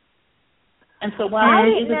 And so while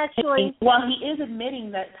he is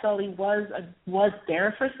admitting that Sully was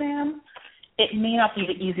there for Sam, it may not be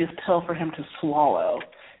the easiest pill for him to swallow.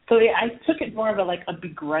 So I took it more of a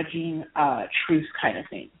begrudging truce kind of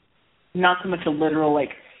thing, not so much a literal like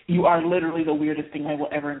you are literally the weirdest thing I will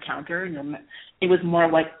ever encounter. It was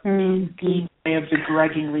more like Dean's way of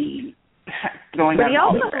begrudgingly throwing out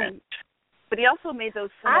all the friends. But he also made those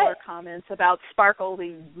similar comments about Sparkle,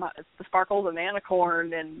 the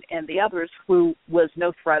Manicorn, and the others, who was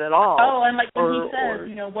no threat at all. Oh, and like when he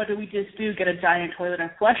says, what do we just do? Get a giant toilet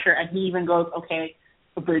and flusher, and he even goes, okay,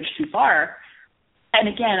 a bridge too far. And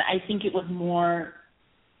again, I think it was more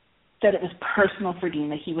that it was personal for Dean,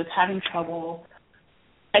 that he was having trouble.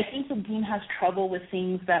 I think that Dean has trouble with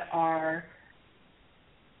things that are.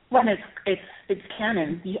 When it's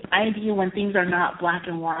canon, the idea when things are not black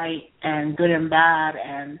and white and good and bad,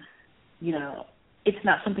 and it's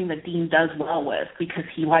not something that Dean does well with because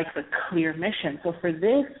he likes a clear mission. So for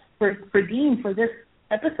Dean for this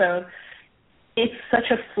episode, it's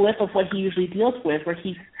such a flip of what he usually deals with, where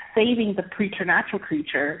he's saving the preternatural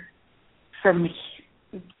creature from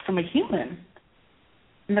a human,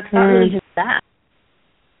 and that's not really his bad.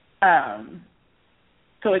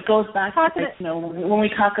 So it goes back to when we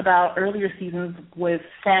talk about earlier seasons with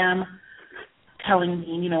Sam telling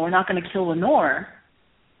Dean, we're not going to kill Lenore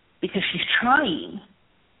because she's trying.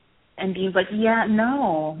 And Dean's like,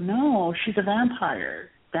 no, she's a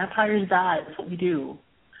vampire. Vampires die. That's what we do.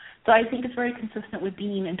 So I think it's very consistent with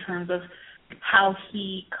Dean in terms of how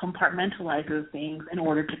he compartmentalizes things in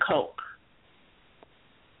order to cope.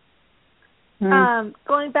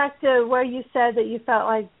 Going back to where you said that you felt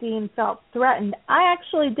like Dean felt threatened, I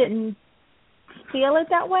actually didn't feel it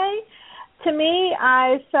that way. To me,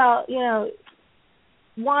 I felt,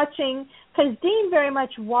 watching, because Dean very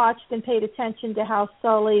much watched and paid attention to how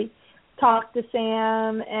Sully talked to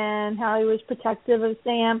Sam and how he was protective of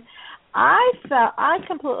Sam. I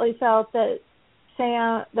completely felt that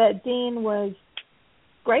Dean was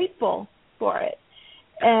grateful for it.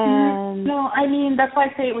 And no, I mean, that's why I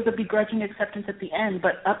say it was a begrudging acceptance at the end.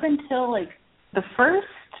 But up until like the first,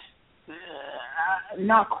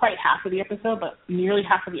 not quite half of the episode, but nearly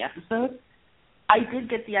half of the episode, I did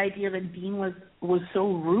get the idea that Dean was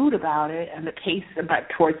so rude about it and the case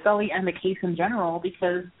towards Sully and the case in general,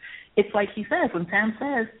 because it's like he says, when Sam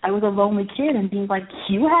says, I was a lonely kid, and Dean's like,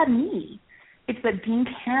 you had me. It's that Dean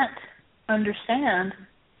can't understand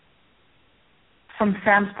from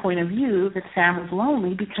Sam's point of view that Sam was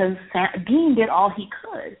lonely because Dean did all he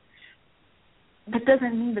could. That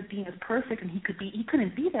doesn't mean that Dean is perfect and he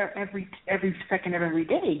couldn't be there every second of every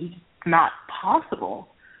day. It's not possible.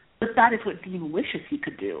 But that is what Dean wishes he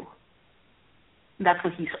could do. That's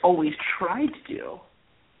what he's always tried to do.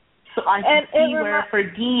 So I can see where for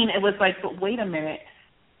Dean it was like, but wait a minute,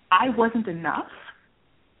 I wasn't enough.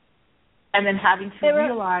 And then having to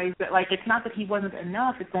realize that, like, it's not that he wasn't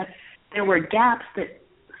enough, it's that there were gaps that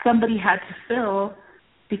somebody had to fill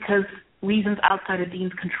because reasons outside of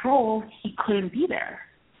Dean's control, he couldn't be there.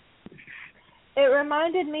 It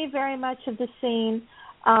reminded me very much of the scene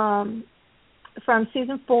from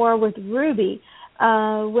season 4 with Ruby,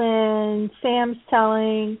 when Sam's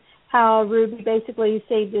telling how Ruby basically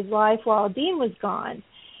saved his life while Dean was gone.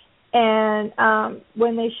 And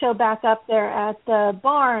when they show back up there at the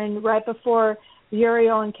barn right before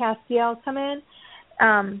Uriel and Castiel come in,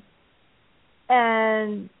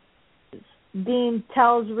 and Dean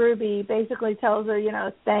tells Ruby, basically tells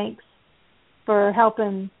her, thanks for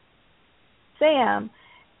helping Sam.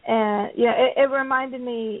 And, it reminded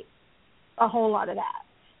me a whole lot of that.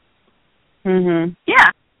 Mhm. Yeah.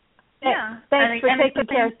 Thanks for taking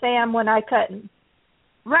care of Sam when I couldn't.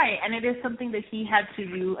 Right, and it is something that he had to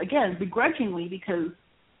do, again, begrudgingly, because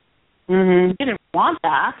he didn't want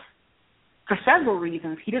that for several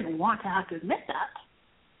reasons. He didn't want to have to admit that.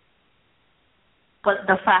 But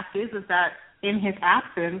the fact is that in his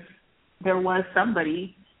absence, there was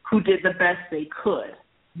somebody who did the best they could.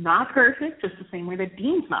 Not perfect, just the same way that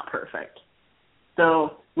Dean's not perfect.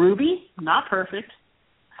 So Ruby, not perfect.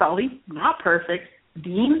 Sully, not perfect.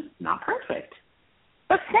 Dean, not perfect.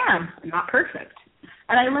 But Sam, not perfect.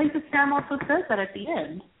 And I like that Sam also says that at the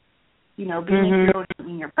end. Being a hero doesn't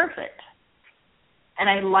mean you're perfect. And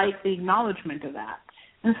I like the acknowledgement of that.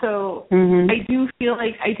 And so I do feel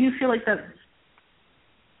like that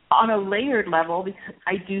on a layered level, because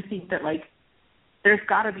I do think that there's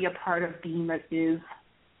got to be a part of Dean that is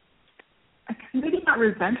maybe not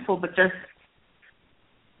resentful, but just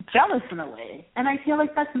jealous in a way. And I feel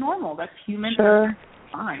like that's normal. That's human. Sure.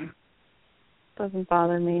 That's fine. Doesn't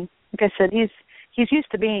bother me. Like I said, he's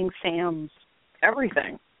used to being Sam's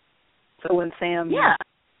everything. So when Sam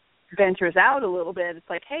ventures out a little bit, it's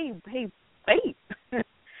like, hey, wait.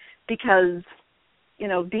 Because,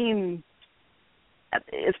 Dean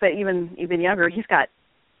is even younger. He's got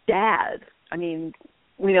Dad. I mean,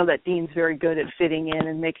 we know that Dean's very good at fitting in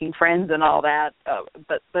and making friends and all that,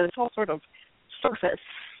 but it's all sort of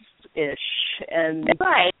surface-ish. And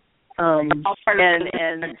right. And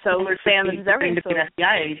so Sam is everything. To be an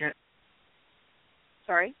FBI agent.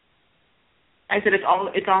 Sorry? I said it's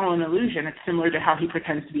all an illusion. It's similar to how he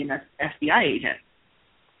pretends to be an FBI agent.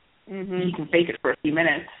 Mm-hmm. He can fake it for a few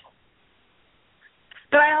minutes.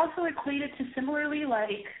 But I also equate it to similarly,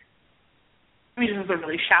 this is a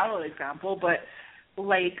really shallow example, but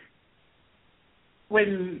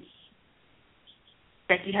when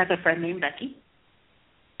Becky has a friend named Becky,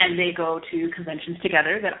 and they go to conventions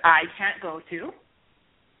together that I can't go to,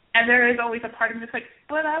 and there is always a part of me that's like,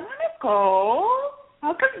 but I want to go.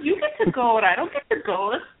 How come you get to go and I don't get to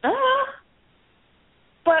go?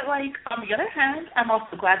 But, on the other hand, I'm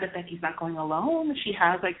also glad that Becky's not going alone. She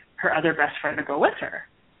has, her other best friend to go with her.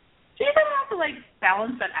 So you kind of have to,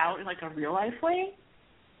 balance that out in, a real-life way,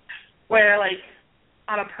 where,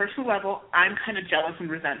 on a personal level, I'm kind of jealous and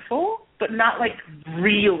resentful, but not,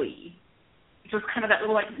 really. Just kind of that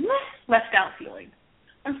little, left-out feeling.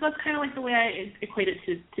 And so that's kind of, the way I equate it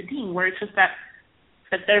to Dean, where it's just that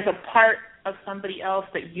there's a part of somebody else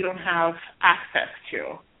that you don't have access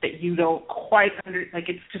to, that you don't quite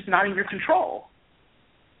it's just not in your control.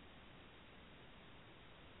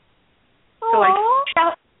 Aww.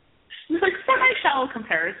 So it's semi-shallow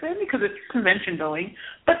comparison because it's convention going,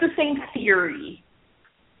 but the same theory.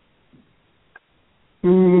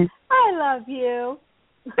 I love you.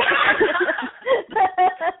 I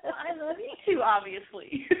love you too,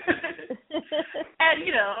 obviously. And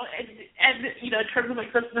in terms of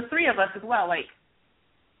the three of us as well,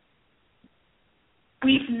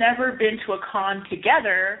 we've never been to a con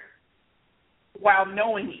together while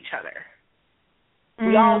knowing each other.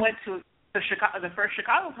 We all went to the first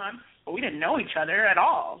Chicago con, but we didn't know each other at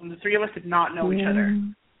all. And the three of us did not know each other.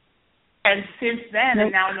 And since then,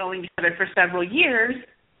 and now knowing each other for several years,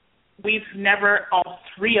 we've never, all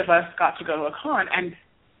three of us, got to go to a con. And,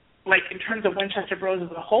 in terms of Winchester Bros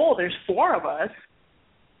as a whole, there's four of us,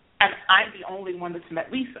 and I'm the only one that's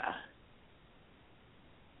met Lisa.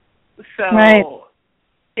 So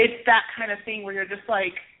it's that kind of thing where you're just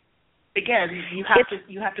again, you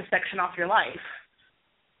have to section off your life.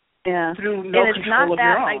 Yeah. Through no and it's control not of that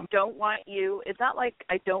your own. I don't want you. It's not like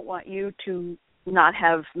I don't want you to not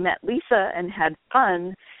have met Lisa and had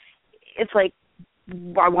fun. It's I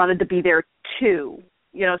wanted to be there too.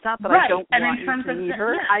 It's not that I don't want you to meet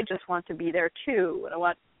her. I just want to be there too. And I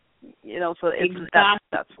want, so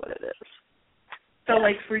that's what it is. So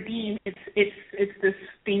for Dean, it's this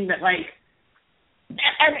thing that and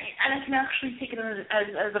I can actually take it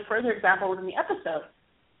as a further example within the episode.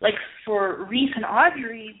 For Reese and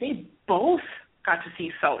Audrey, they both got to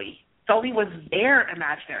see Sully. Sully was their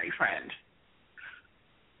imaginary friend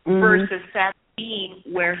versus Sam being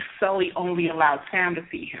where Sully only allowed Sam to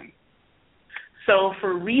see him. So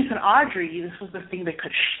for Reese and Audrey, this was the thing they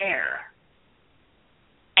could share.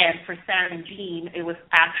 And for Sam and Jean, it was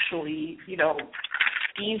actually,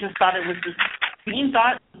 Jean just thought Jean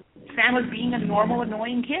thought Sam was being a normal,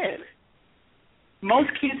 annoying kid. Most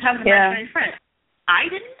kids have an imaginary friend. I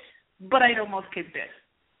didn't, but I know most kids did.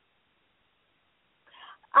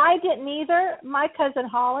 I didn't either. My cousin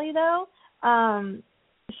Holly, though,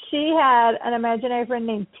 she had an imaginary friend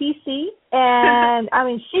named TC, and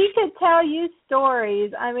she could tell you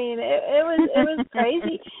stories. It was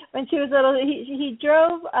crazy. When she was little, he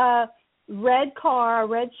drove a red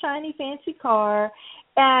shiny fancy car,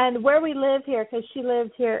 and where we live here, because she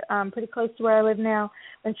lived here pretty close to where I live now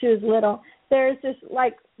when she was little, there's this,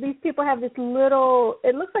 these people have this little,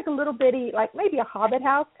 it looks like a little bitty, maybe a hobbit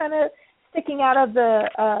house kind of sticking out of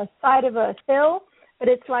the side of a hill, but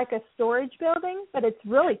it's like a storage building, but it's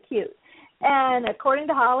really cute. And according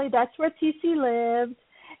to Holly, that's where TC lived.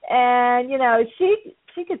 And,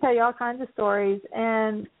 she could tell you all kinds of stories.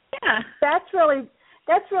 And that's really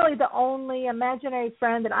the only imaginary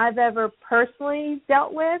friend that I've ever personally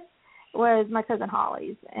dealt with was my cousin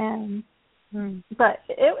Holly's. And but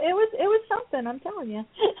it was something, I'm telling you.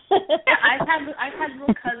 I've had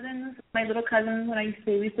little cousins, my little cousins, when I used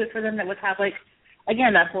to babysit for them, that would have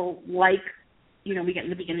that whole we get in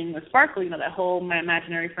the beginning with Sparkle, that whole my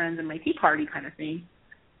imaginary friends and my tea party kind of thing.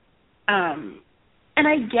 And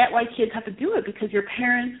I get why kids have to do it, because your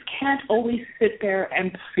parents can't always sit there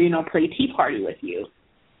and, play tea party with you,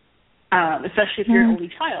 especially if you're an only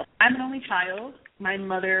child. I'm an only child. My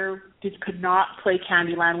mother could not play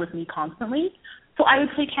Candyland with me constantly, so I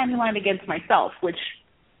would play Candyland against myself, which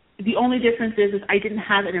the only difference is I didn't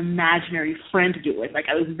have an imaginary friend to do it with.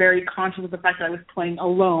 I was very conscious of the fact that I was playing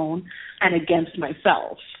alone and against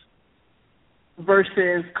myself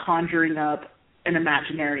versus conjuring up an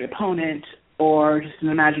imaginary opponent or just an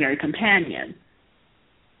imaginary companion.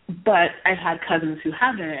 But I've had cousins who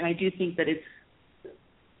have done it, and I do think that it's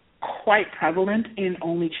quite prevalent in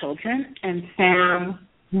only children. And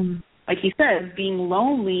Sam, like he says, being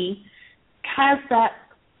lonely has that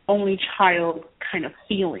only child kind of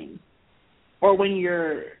feeling. Or when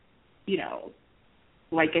you're,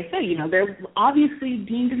 like I said, they're obviously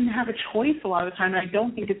Dean didn't have a choice a lot of the time, and I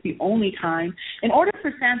don't think it's the only time. In order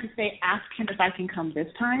for Sam to say, ask him if I can come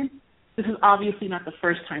this time, this is obviously not the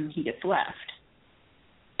first time he gets left.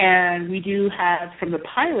 And we do have, from the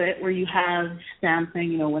pilot, where you have Sam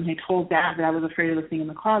saying, when he told Dad that I was afraid of the thing in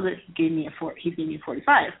the closet, he gave me a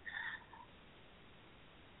 45.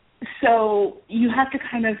 So you have to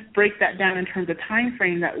kind of break that down in terms of time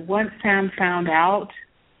frame, that once Sam found out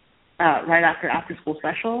right after school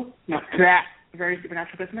special, that very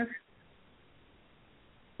Supernatural Christmas,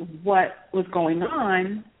 what was going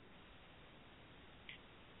on,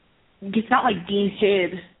 it's not like Dean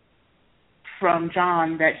hid from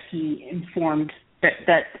John that he informed,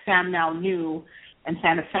 that Sam now knew, and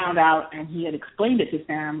Sam had found out, and he had explained it to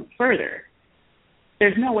Sam further.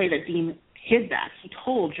 There's no way that Dean hid that. He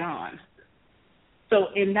told John. So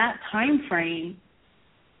in that time frame,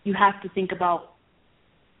 you have to think about,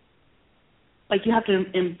 you have to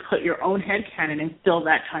input your own headcanon and fill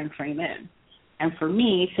that time frame in. And for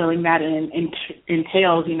me, filling that in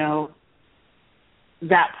entails,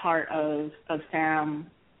 that part of Sam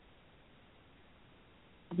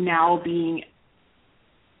now being,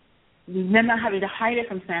 them not having to hide it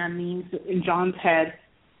from Sam means, in John's head,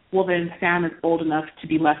 well, then Sam is old enough to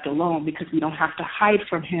be left alone because we don't have to hide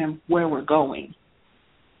from him where we're going.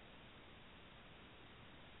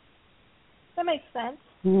 That makes sense.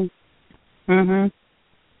 And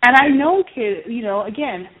I know kids,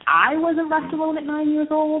 again, I wasn't left alone at 9 years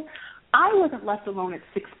old. I wasn't left alone at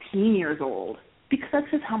 16 years old because that's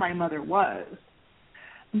just how my mother was.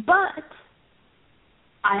 But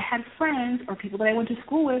I had friends or people that I went to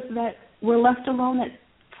school with that were left alone at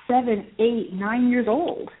 7, 8, 9 years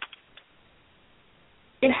old.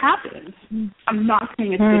 It happens. I'm not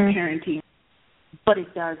saying it's good parenting, but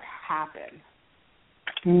it does happen.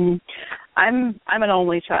 I'm an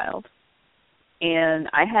only child, and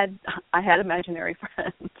I had imaginary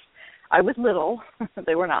friends. I was little;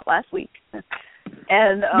 they were not last week,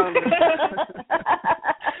 and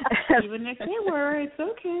even if they were, it's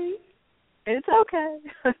okay. It's okay.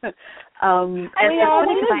 And we all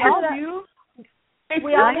need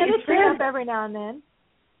to stay up every now and then.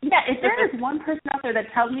 Yeah, if there is one person out there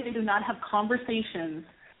that tells me they do not have conversations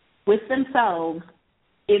with themselves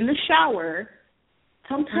in the shower,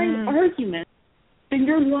 sometimes arguments, then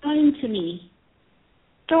you're lying to me.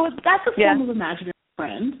 So that's a form of imaginary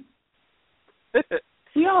friend.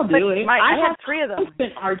 We all do it. I had 3 of them.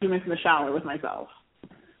 Constant arguments in the shower with myself.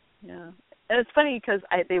 Yeah, and it's funny because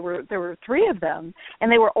there were 3 of them,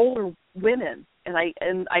 and they were older women, and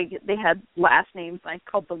they had last names. And I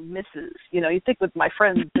called them Mrs. You think with my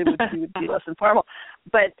friends we would be less informal,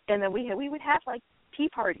 and then we would have like tea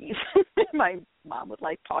parties. My mom would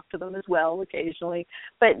like talk to them as well occasionally,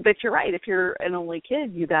 but you're right. If you're an only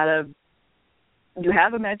kid, you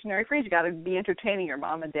have imaginary friends. You got to be entertaining. Your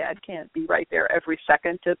mom and dad can't be right there every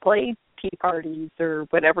second to play tea parties or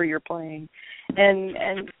whatever you're playing,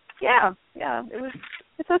 and yeah,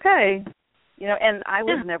 it's okay, And I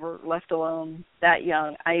was never left alone that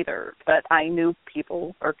young either, but I knew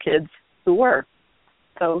people or kids who were.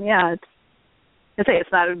 So yeah, it's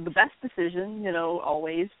not the best decision,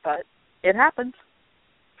 always, but it happens.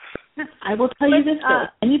 I will tell you this though.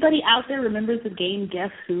 Anybody out there remembers the game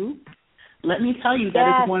Guess Who? Let me tell you,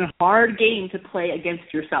 that is one hard game to play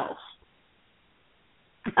against yourself.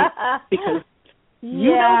 Because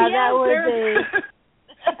you know the answer.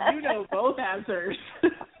 You know both answers.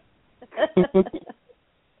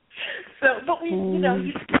 But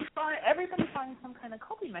everybody finds some kind of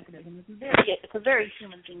coping mechanism. It's a very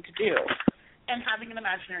human thing to do. And having an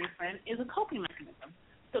imaginary friend is a coping mechanism.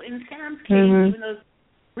 So in Sam's case, even though it's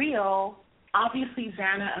real, obviously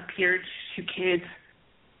Xana appeared to kids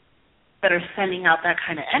that are sending out that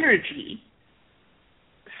kind of energy.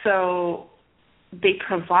 So they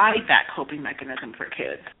provide that coping mechanism for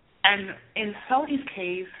kids. And in Sully's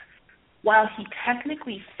case, while he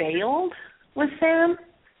technically failed with Sam,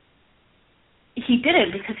 he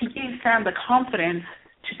didn't, because he gave Sam the confidence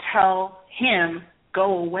to tell him,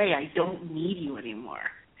 go away, I don't need you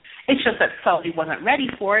anymore. It's just that Sully wasn't ready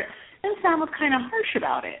for it, and Sam was kind of harsh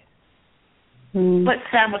about it. But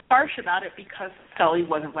Sam was harsh about it because Sully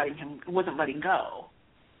wasn't letting go.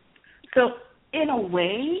 So in a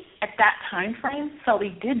way, at that time frame, Sully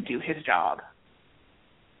did do his job,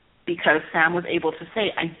 because Sam was able to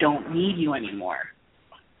say, I don't need you anymore.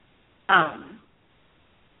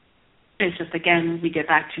 It's just, again, we get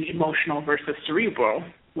back to emotional versus cerebral,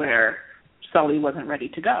 where Sully wasn't ready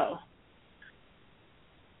to go.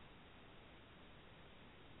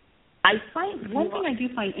 One thing I do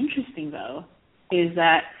find interesting, though, is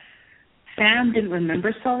that Sam didn't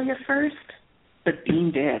remember Sully at first, but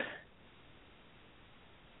Dean did.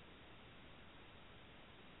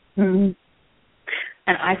 And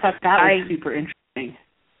I thought that was super interesting.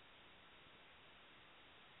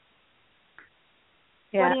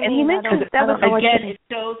 Yeah, and he mentioned that was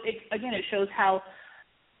it shows how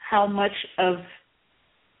much of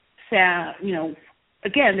Sam,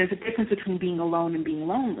 again, there's a difference between being alone and being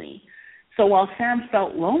lonely. So while Sam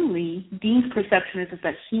felt lonely, Dean's perception is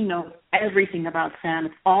that he knows everything about Sam.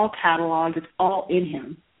 It's all cataloged. It's all in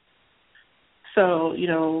him. So,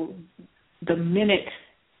 the minute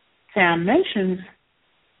Sam mentions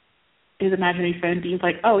his imaginary friend, Dean's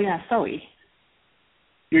like, oh, yeah, Sully,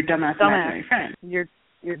 your dumbass imaginary friend. You're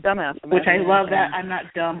dumbass. Which I love that I'm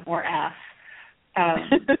not dumb or ass.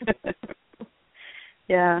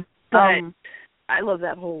 Yeah. I love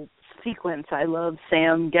that whole sequence. I love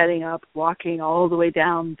Sam getting up, walking all the way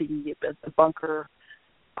down the bunker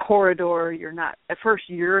corridor. At first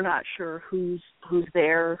you're not sure who's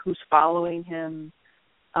there, who's following him.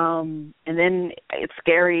 And then it's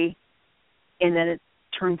scary, and then it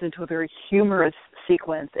turns into a very humorous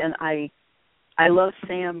sequence. And I love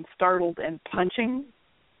Sam startled and punching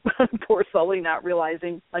poor Sully, not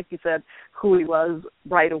realizing, like you said, who he was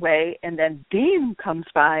right away. And then Dean comes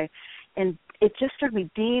by, and it just struck me,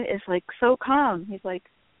 Dean is like so calm. He's like,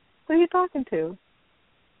 who are you talking to?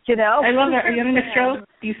 I love that. Are you having a stroke?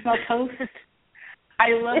 Do you smell toast?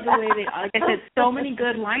 I love the way they, like I said, so many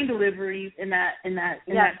good line deliveries in this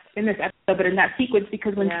episode, but in that sequence,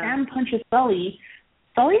 because when Sam punches Sully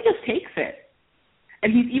just takes it.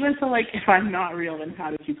 And he's even so like, if I'm not real, then how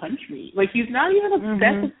did you punch me? Like, he's not even upset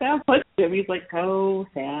that Sam punched him. He's like, go,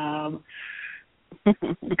 Sam.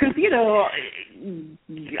 Because,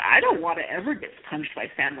 I don't want to ever get punched by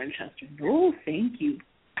Sam Winchester. No, thank you.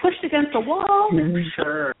 Pushed against the wall?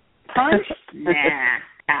 Sure. Punch? Nah,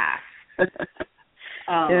 pass.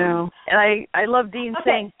 And I love Dean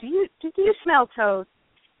saying, do you smell toast?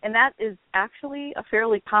 And that is actually a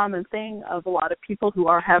fairly common thing of a lot of people who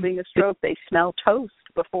are having a stroke. They smell toast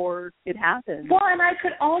before it happens. Well, and I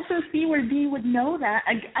could also see where Dean would know that.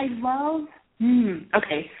 I love,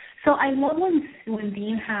 so I love when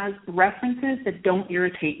Dean has references that don't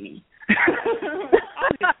irritate me.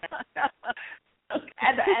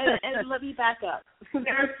 And let me back up. So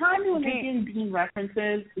there are times when they give Dean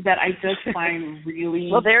references that I just find really...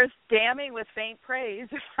 Well, there's damning with faint praise,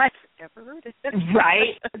 if I've ever heard it.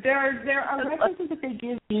 Right. There are references that they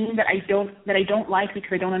give Dean that I don't like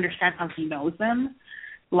because I don't understand how he knows them.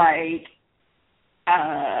 Like,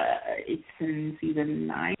 it's in season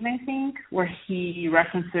 9, I think, where he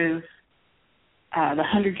references the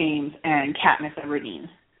Hunger Games and Katniss Everdeen.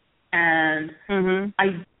 And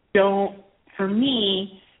I don't, for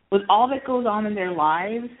me, with all that goes on in their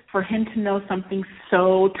lives, for him to know something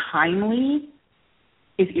so timely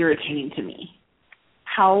is irritating to me.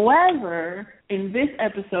 However, in this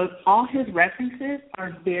episode, all his references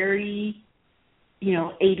are very,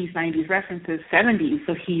 80s, 90s references, 70s.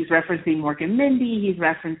 So he's referencing Mork and Mindy, he's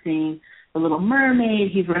referencing The Little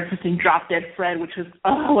Mermaid, he's referencing Drop Dead Fred, which was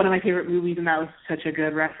one of my favorite movies, and that was such a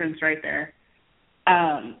good reference right there.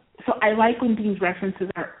 So I like when Dean's references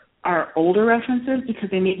are older references because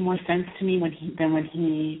they make more sense to me than when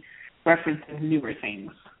he references newer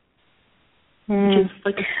things. Which is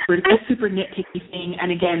like a super nitpicky thing,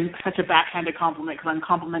 and again, such a backhanded compliment because I'm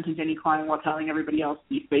complimenting Jenny Klein while telling everybody else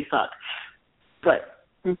they suck. But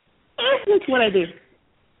that's what I do.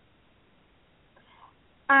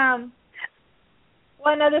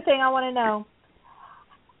 One other thing I want to know.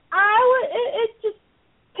 It just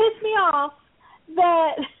pissed me off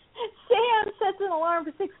that Sam sets an alarm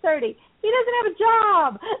for 6:30. He doesn't have a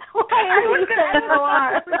job. Why are you setting an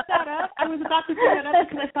alarm? I was about to bring that up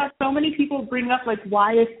because I saw so many people bring up, like,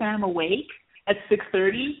 why is Sam awake at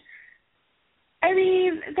 6:30? I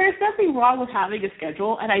mean, there's nothing wrong with having a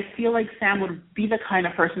schedule, and I feel like Sam would be the kind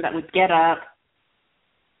of person that would get up,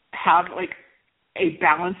 have, like, a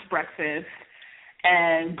balanced breakfast,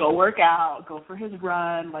 and go work out, go for his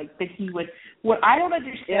run, like, that he would. What I don't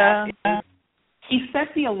understand is he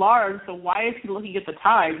set the alarm, so why is he looking at the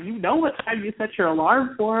time? You know what time you set your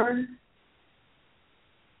alarm for.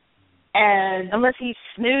 And unless he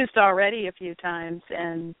snoozed already a few times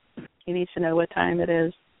and he needs to know what time it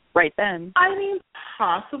is right then. I mean,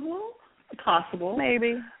 possible.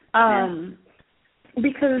 Maybe.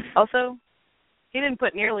 Because also, he didn't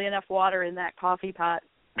put nearly enough water in that coffee pot.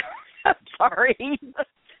 I'm sorry.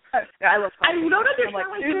 I don't understand why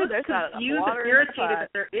people there's not confused and irritated that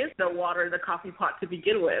there is no water in the coffee pot to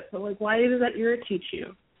begin with. So, like, why does that irritate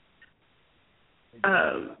you?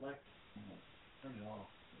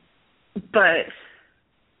 But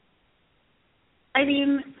I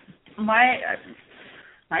mean,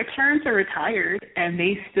 my parents are retired and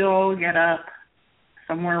they still get up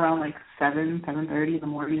somewhere around like 7:30 in the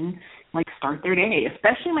morning, like start their day.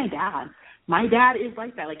 Especially my dad. My dad is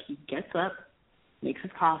like that. Like, he gets up, makes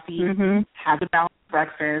his coffee, has a balanced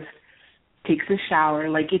breakfast, takes a shower.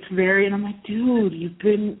 Like, it's very, and I'm like, dude, you've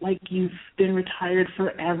been retired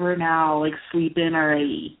forever now. Like, sleep in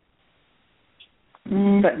already.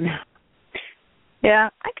 But no. Yeah,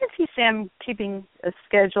 I can see Sam keeping a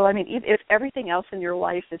schedule. I mean, if everything else in your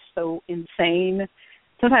life is so insane,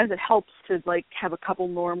 sometimes it helps to, like, have a couple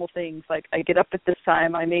normal things. Like, I get up at this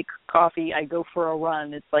time, I make coffee, I go for a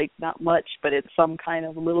run. It's, like, not much, but it's some kind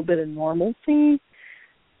of a little bit of normalcy.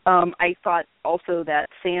 I thought also that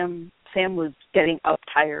Sam was getting up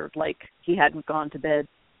tired, like he hadn't gone to bed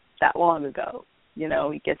that long ago.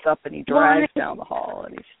 He gets up and he drives down the hall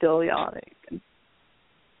and he's still yawning.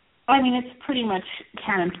 I mean, it's pretty much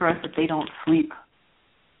canon for us that they don't sleep,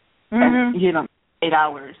 8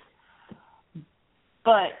 hours.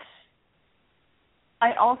 But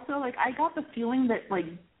I also, like, I got the feeling that, like,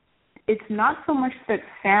 it's not so much that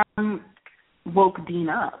Sam woke Dean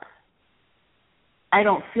up. I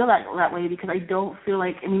don't feel that way because I don't feel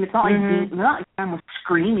like, I mean, it's not like Sam was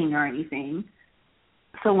screaming or anything.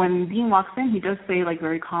 So when Dean walks in, he does say, like,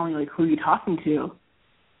 very calmly, like, who are you talking to?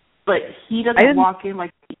 But he doesn't walk in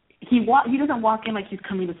like, he doesn't walk in like he's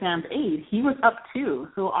coming to Sam's aid. He was up too.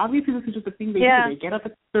 So obviously this is just a thing they do. They get up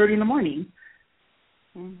at 6:30 in the morning.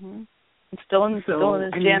 Still in his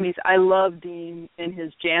jammies. I love Dean in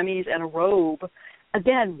his jammies and a robe.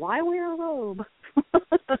 Again, why wear a robe?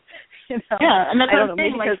 Yeah, and that's I don't know,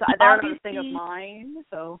 maybe because they're a thing of mine.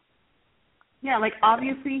 So yeah, like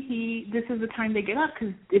obviously this is the time they get up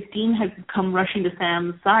because if Dean had come rushing to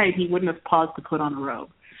Sam's side, he wouldn't have paused to put on a robe.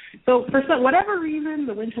 So for whatever reason,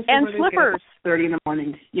 the Winchester brothers slippers. Get up at 6:30 in the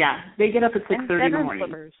morning. Yeah, they get up at 6:30 in the morning.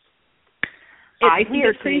 Slippers. It's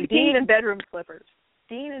weird. Dean and bedroom slippers.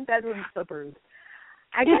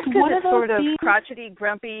 I guess because it's sort of crotchety,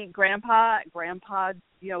 grumpy grandpa,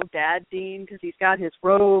 dad Dean, because he's got his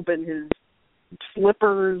robe and his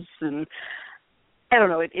slippers, and I don't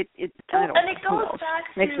know. It goes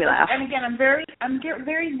back to, makes me laugh. And again, I'm very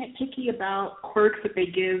nitpicky about quirks that they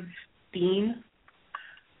give Dean.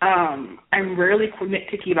 I'm rarely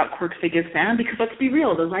nitpicky about quirks they give Sam because, let's be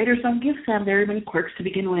real, the writers don't give Sam very many quirks to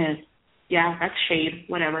begin with. Yeah, that's shade,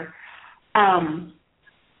 whatever.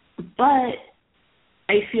 But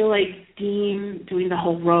I feel like Dean doing the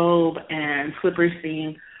whole robe and slippers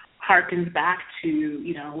thing harkens back to,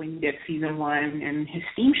 you know, when you get season 1 and his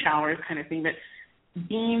steam showers kind of thing, that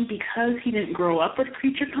Dean, because he didn't grow up with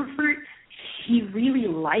creature comfort, he really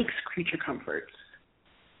likes creature comforts.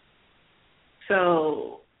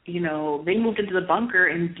 So, you know, they moved into the bunker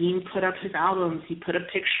and Dean put up his albums, he put up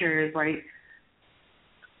pictures, like,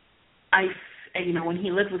 you know, when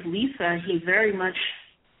he lived with Lisa, he very much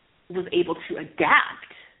was able to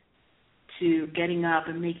adapt to getting up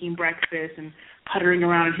and making breakfast and puttering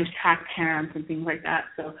around in his track pants and things like that.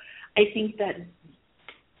 So I think that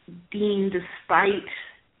Dean, despite,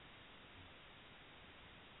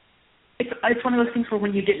 it's one of those things where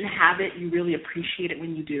when you didn't have it, you really appreciate it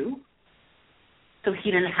when you do. So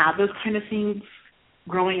he didn't have those kind of things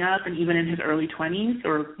growing up, and even in his early 20s,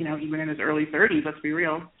 or, you know, even in his early 30s, let's be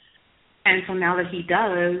real. And so now that he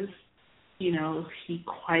does, you know, he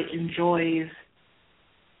quite enjoys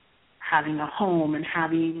having a home and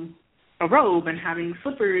having a robe and having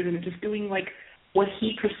slippers and just doing, like, what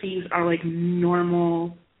he perceives are, like,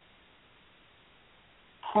 normal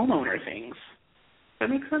homeowner things. Does that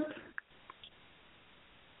make sense?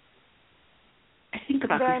 I think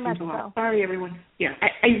about Very these things a much lot. so. Sorry, everyone. Yeah,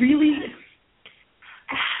 I really,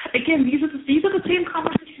 again, these are the same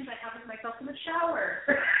conversations I have with myself in the shower.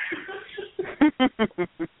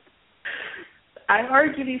 I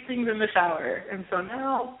argue these things in the shower, and so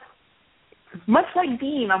now, much like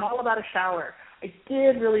Dean, I'm all about a shower. I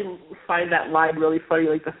did really find that line really funny,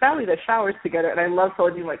 like the family that showers together, and I love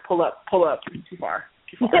telling you, like, pull up, too far.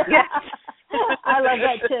 Yeah. I love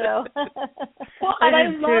that too. Well, and I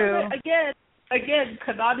love it, again,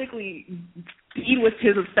 canonically, Dean with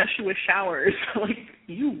his obsession with showers, like,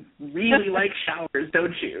 you really like showers,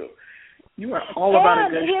 don't you? You are all about a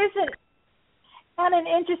good And an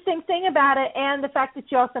interesting thing about it, and the fact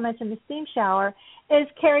that you also mentioned the steam shower, is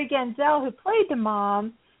Carrie Genzel, who played the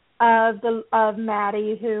mom of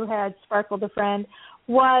Maddie, who had Sparkle the friend,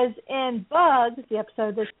 was in Bugs, the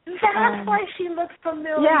episode that... That's why she looks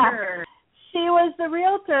familiar. Yeah. She was the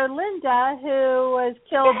realtor, Linda, who was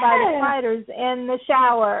killed by the spiders in the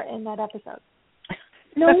shower in that episode.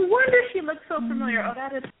 No wonder she looks so familiar. Oh,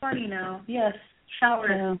 that is funny now. Yes,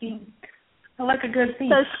 shower. Yeah. I like a good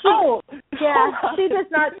thing. So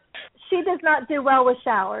she does not do well with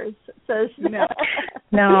showers. So no.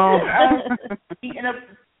 Speaking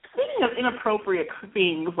of inappropriate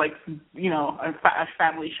things, like, you know, a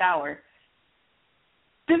family shower,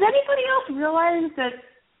 does anybody else realize that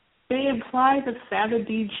they imply that Sam and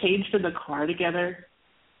Dean changed in the car together?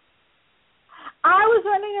 I was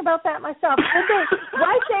wondering about that myself. Did they,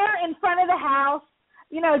 right there in front of the house,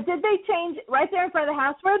 you know, did they change right there in front of the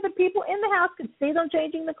house where the people in the house could see them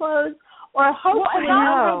changing the clothes? Or hopefully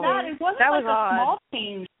it wasn't like a small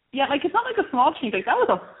change. Yeah, like, it's not like a small change. Like, that was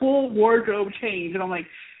a full wardrobe change. And I'm like,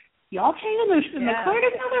 y'all changing in the car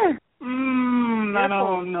together? I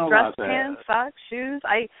don't know Dress about that. pants, socks, shoes.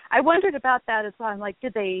 I wondered about that as well. I'm like,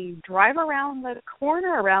 did they drive around the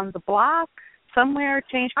corner, around the block, somewhere,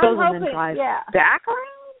 change clothes, and then drive back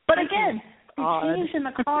around? But again, they changed in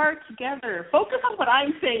the car together. Focus on what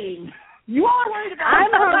I'm saying. You all are worried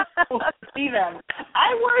about see them.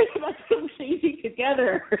 I'm worried about them changing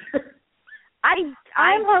together. I'm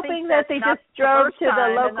hoping that they just drove to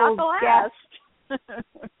the local gas.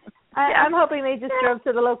 I'm hoping they just drove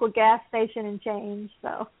to the local gas station and changed.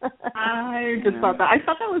 So I just thought that. I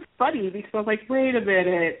thought that was funny because I was like, wait a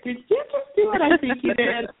minute, did you just do what I think you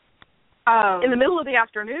did? In the middle of the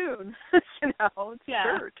afternoon, you know,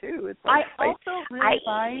 sure too. It's like, I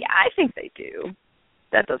think they do.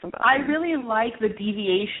 That doesn't bother me. I really like the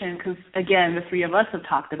deviation because, again, the three of us have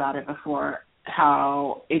talked about it before,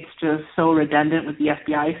 how it's just so redundant with the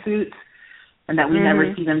FBI suits, and that we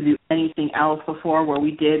never see them do anything else before, where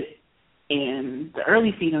we did in the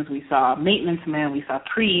early seasons. We saw maintenance man, we saw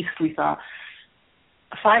priest, we saw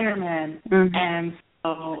fireman, and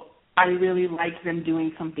so I really like them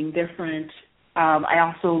doing something different. I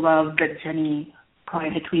also love that Jenny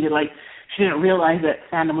Klein had tweeted, like, she didn't realize that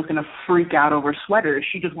fandom was going to freak out over sweaters.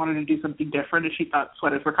 She just wanted to do something different, and she thought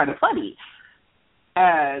sweaters were kind of funny.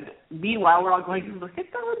 And meanwhile, we're all going, look at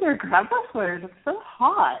them with their grandpa sweaters. It's so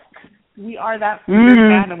hot. We are that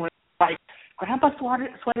fandom where, like, grandpa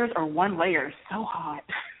sweaters are one layer. So hot.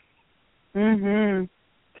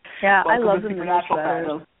 Yeah, I love the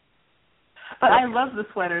sweaters. But I love the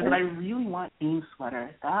sweaters, and I really want Dean's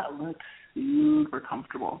sweater. That looks super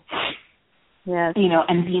comfortable. Yes. You know,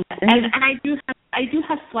 and I do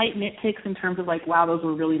have slight nitpicks in terms of like, wow, those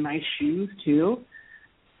were really nice shoes too.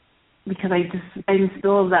 Because I'm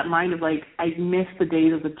still of that mind of like, I miss the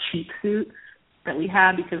days of the cheap suit that we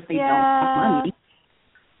had because they don't have money.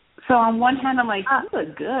 So on one hand, I'm like, those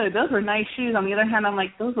look good. Those were nice shoes. On the other hand, I'm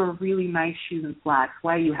like, those were really nice shoes and flats.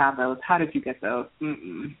 Why do you have those? How did you get those? That's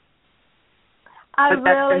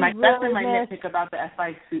been my nitpick about the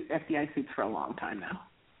FBI suits for a long time now.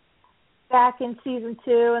 Back in season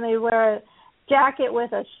 2, and they wear a jacket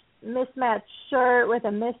with a mismatched shirt with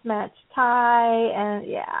a mismatched tie, and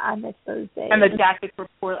I miss those days. And the jackets were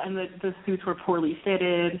poor, and the suits were poorly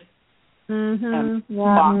fitted. And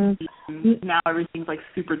now everything's like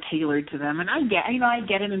super tailored to them, and I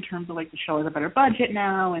get it in terms of like the show has a better budget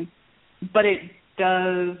now, but it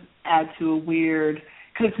does add to a weird,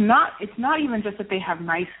 because it's not even just that they have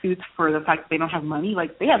nice suits for the fact that they don't have money.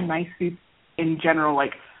 Like, they have nice suits in general.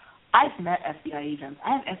 Like, I've met FBI agents.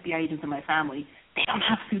 I have FBI agents in my family. They don't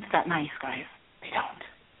have suits that nice, guys. They don't.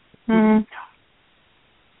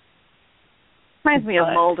 Reminds me of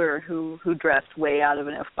Mulder, who dressed way out of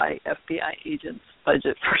an FBI agent's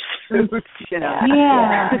budget for suits. You know.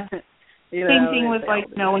 Yeah. Same thing with like,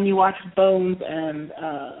 when you watch Bones and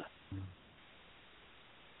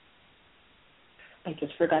I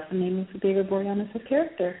just forgot the name of David Boreanaz's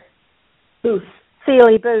character. Booth.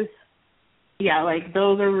 Sealy Booth. Yeah, like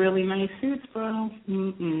those are really nice suits, bro.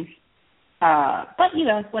 But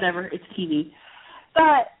whatever. It's TV.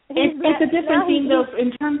 But it's a different thing though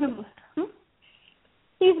in terms of.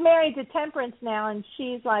 He's married to Temperance now, and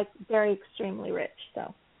she's like very extremely rich.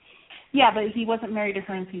 So. Yeah, but he wasn't married to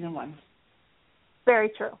her in season 1. Very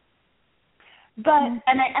true. But and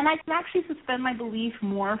I can actually suspend my belief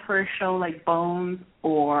more for a show like Bones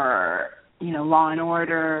or Law and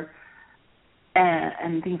Order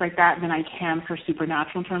and things like that than I can for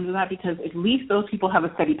Supernatural in terms of that, because at least those people have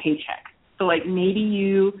a steady paycheck. So like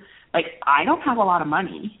maybe I don't have a lot of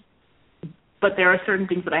money, but there are certain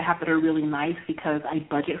things that I have that are really nice because I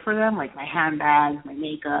budget for them, like my handbags, my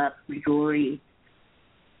makeup, my jewelry.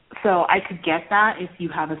 So I could get that if you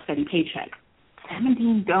have a steady paycheck. Sam and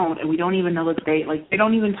Dean don't, and we don't even know that they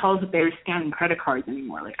don't even tell us that they're scanning credit cards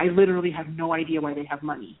anymore. Like, I literally have no idea why they have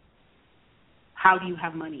money. How do you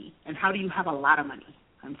have money? And how do you have a lot of money?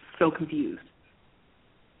 I'm so confused.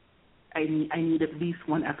 I need at least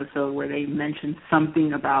one episode where they mention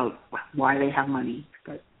something about why they have money.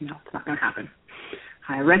 But, it's not going to happen.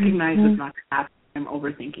 I recognize it's not going to happen. I'm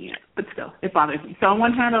overthinking it. But still, it bothers me. So on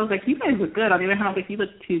one hand, I was like, you guys look good. On the other hand, I was like, you look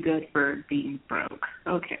too good for being broke.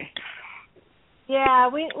 Okay. Yeah,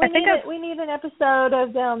 we need an episode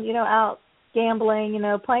of them, out gambling,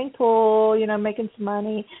 playing pool, making some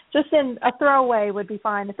money. Just in a throwaway would be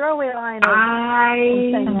fine. A throwaway line.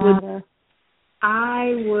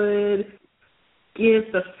 I would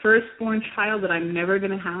give the firstborn child that I'm never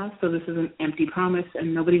going to have, so this is an empty promise,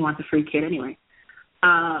 and nobody wants a free kid anyway,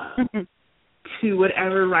 to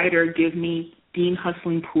whatever writer gives me Dean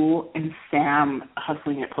hustling pool and Sam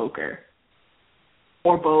hustling at poker.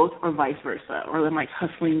 Or both, or vice versa, or them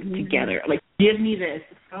hustling together. Like, give me this.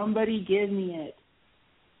 Somebody give me it.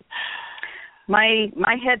 My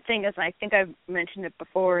head thing is, I think I've mentioned it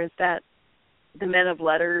before, is that the men of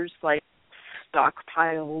letters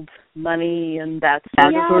stockpiled money and that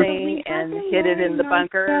sort of thing and hid it in the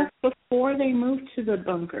bunker before they moved to the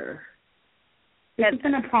bunker. This has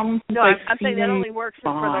been a problem. No, I'm saying that only works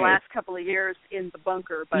for the last couple of years in the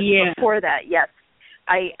bunker, but before that, yes,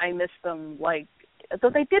 I missed them though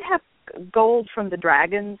they did have gold from the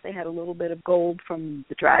Dragons. They had a little bit of gold from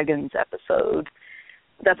the Dragons episode.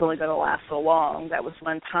 That's only going to last so long. That was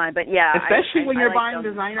one time. But, yeah. Especially when you're buying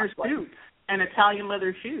designer suits and Italian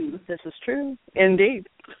leather shoes. This is true. Indeed.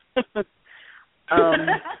 But,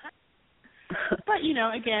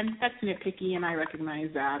 again, that's nitpicky, and I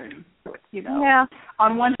recognize that. And, yeah.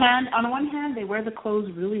 On one hand, they wear the clothes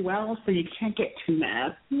really well, so you can't get too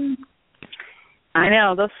mad. I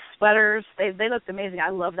know, those sweaters, they looked amazing. I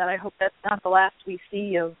love that. I hope that's not the last we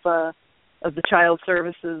see of the child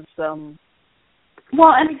services and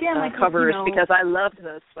again, covers, because I loved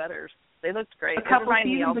those sweaters. They looked great. A couple of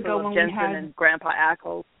seasons ago when Jensen and Grandpa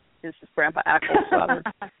Ackles. This is Grandpa Ackles' sweater.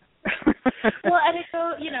 And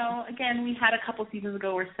again, we had a couple seasons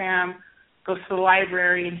ago where Sam goes to the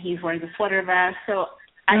library and he's wearing the sweater vest. So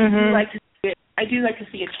I do like to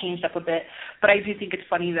see it changed up a bit, but I do think it's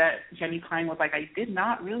funny that Jenny Klein was like, I did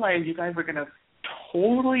not realize you guys were going to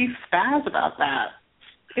totally spaz about that.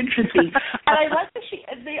 Interesting. And I like that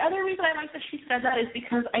the other reason I like that she said that is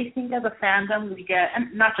because I think as a fandom we get,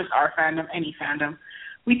 and not just our fandom, any fandom,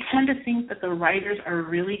 we tend to think that the writers are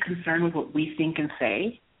really concerned with what we think and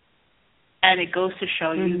say. And it goes to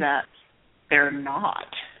show you that they're not.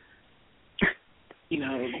 You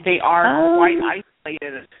know, they are quite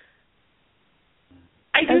isolated.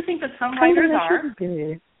 I do think that some writers are.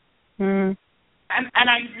 And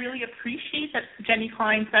I really appreciate that Jenny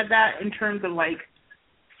Klein said that in terms of, like,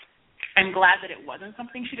 I'm glad that it wasn't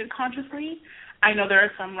something she did consciously. I know there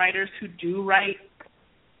are some writers who do write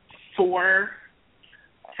for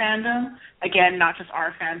fandom. Again, not just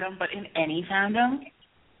our fandom, but in any fandom.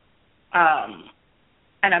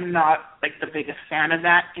 And I'm not, like, the biggest fan of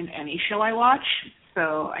that in any show I watch.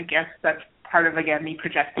 So I guess that's part of, again, me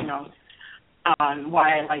projecting on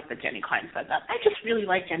why I like that Jenny Klein said that. I just really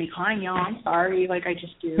like Jenny Klein, y'all. I'm sorry. Like, I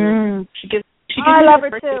just do. She gives I love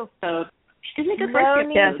her, too. Episode. She gives me good No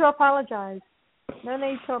need to apologize. No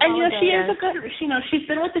need to apologize. And, you know, she is a good, you know, she's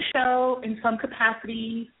been with the show in some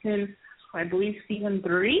capacity since, I believe, season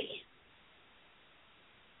 3?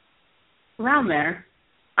 Around there.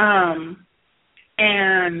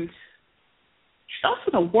 And she's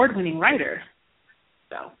also an award-winning writer.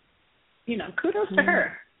 So, you know, kudos to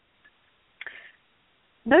her.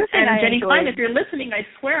 And Jenny Klein, if you're listening, I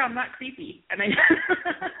swear I'm not creepy. And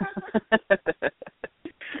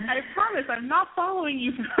I promise I'm not following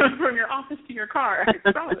you from your office to your car. I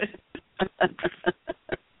promise.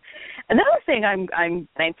 Another thing I'm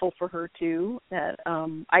thankful for her too, that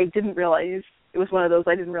I didn't realize, it was one of those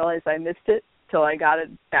I didn't realize I missed it till I got it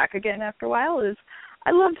back again after a while, is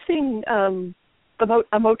I loved seeing a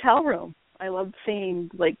motel room. I loved seeing,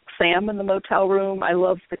 like, Sam in the motel room. I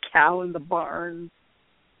loved the cow in the barn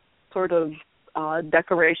sort of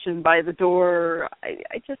decoration by the door.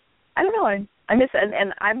 I don't know. I miss it,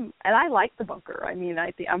 and I like the bunker. I mean, I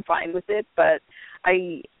think I'm fine with it, but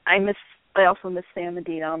I also miss Sam and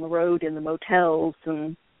Dean on the road in the motels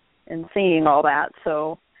and seeing all that.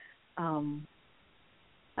 So I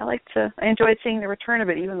enjoyed seeing the return of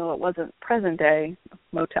it, even though it wasn't present day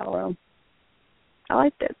motel room. I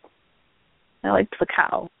liked it. I liked the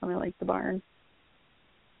cow, and I liked the barn.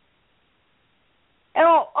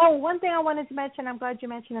 And one thing I wanted to mention, I'm glad you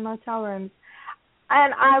mentioned the motel rooms.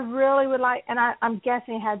 And I really would like, and I'm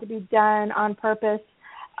guessing it had to be done on purpose,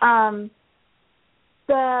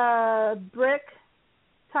 the brick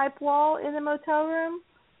type wall in the motel room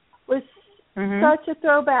was such a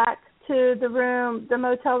throwback to the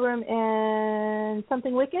motel room in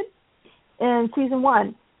Something Wicked in season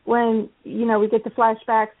 1, when, you know, we get the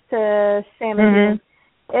flashbacks to Sam and Dean.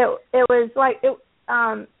 It was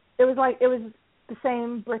the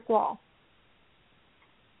same brick wall.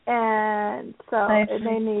 And so it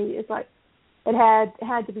made me, it's like, it had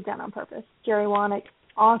to be done on purpose. Jerry Wanick,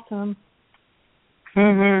 awesome.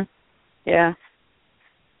 Yeah.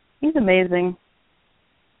 He's amazing.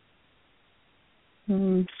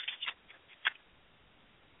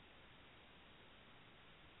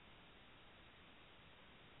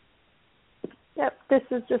 Yep, this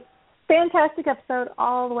is just fantastic episode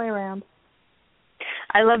all the way around.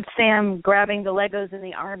 I loved Sam grabbing the Legos and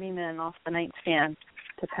the army men off the nightstand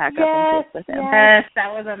to pack up and take with him. Yes,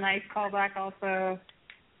 that was a nice callback also.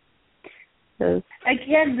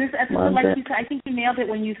 Again, this episode, like you said, I think you nailed it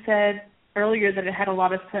when you said earlier that it had a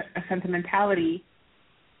lot of sentimentality,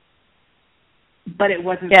 but it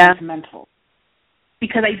wasn't sentimental.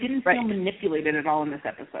 Because I didn't feel manipulated at all in this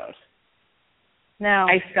episode. No.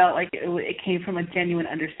 I felt like it came from a genuine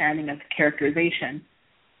understanding of the characterization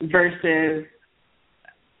versus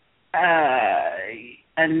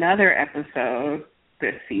another episode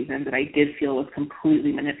this season that I did feel was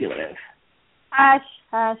completely manipulative. Hush,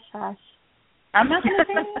 hush, hush. I'm not going to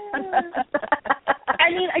say that. I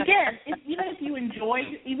mean, again, even if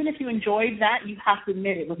you enjoyed that, you have to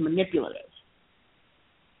admit it was manipulative.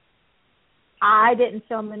 I didn't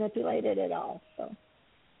feel manipulated at all. So.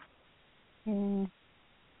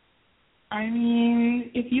 I mean,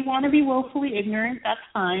 if you want to be willfully ignorant, that's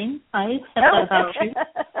fine. I accept that about you.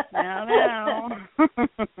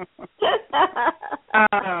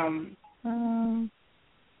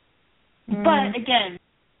 But again,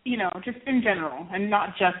 you know, just in general, and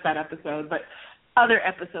not just that episode, but other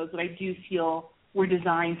episodes that I do feel were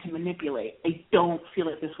designed to manipulate. I don't feel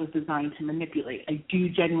like this was designed to manipulate. I do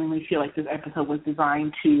genuinely feel like this episode was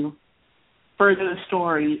designed to further the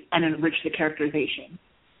story and enrich the characterization.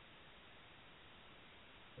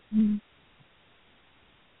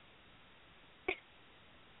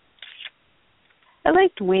 I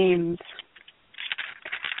liked Weems.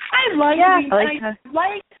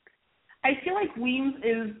 I feel like Weems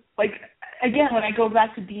is, like, again, when I go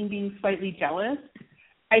back to Dean being slightly jealous,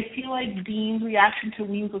 I feel like Dean's reaction to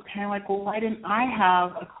Weems was kind of like, well, why didn't I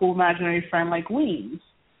have a cool imaginary friend like Weems?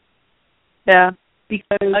 Yeah.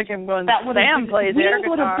 Because like him going, that would Sam plays air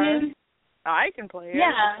guitar. I can play air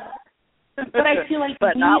guitar. But I feel like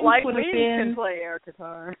but Dean not like would we have been... can play air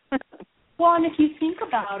guitar. Well, and if you think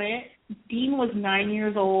about it, Dean was 9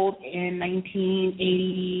 years old in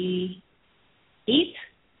 1988.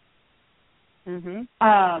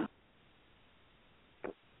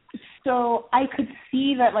 So I could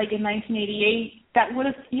see that, like, in 1988, that would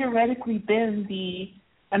have theoretically been the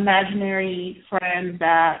imaginary friend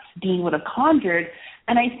that Dean would have conjured.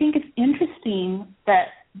 And I think it's interesting that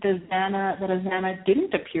Azana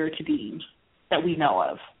didn't appear to Dean that we know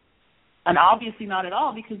of. And obviously not at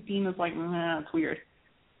all, because Dean was like, that's weird.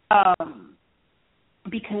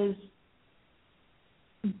 Because,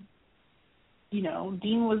 you know,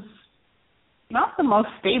 Dean was not the most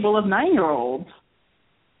stable of 9-year-olds.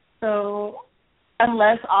 So,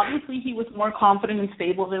 unless, obviously, he was more confident and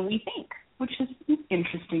stable than we think, which is an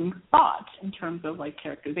interesting thought in terms of, like,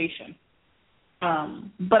 characterization.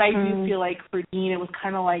 But I do feel like for Dean, it was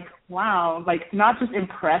kind of like, wow, like, not just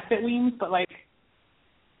impressed at Weems, but, like,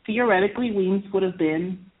 theoretically, Weems would have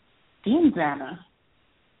been Dean's Anna.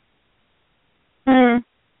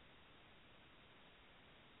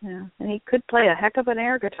 Yeah, and he could play a heck of an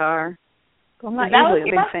air guitar. I'm not usually a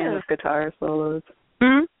big fan of guitar solos.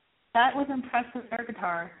 That was impressive air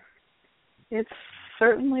guitar. It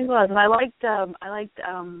certainly was, and I liked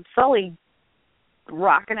Sully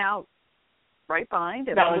rocking out right behind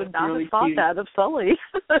him. I would not have thought that of Sully.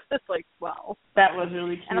 It's like, wow, that was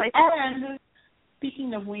really cute. And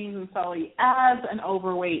speaking of Weems and Sully, as an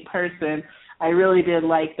overweight person, I really did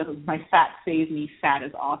like my fat saves me, fat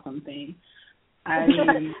is awesome thing. I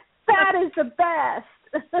mean, fat is the best.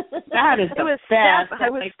 That is the best. I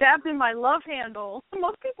was stabbed in my love handle.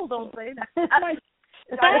 Most people don't say that. In that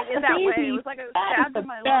way. It was like I was stabbed in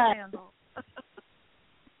my love handle.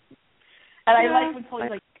 And I like when Sully's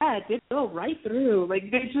like, yeah, it did go right through. Like,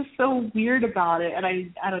 they're just so weird about it. And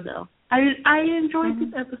I don't know. I enjoyed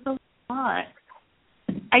this episode a lot.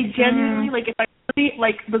 I genuinely, like, if I really,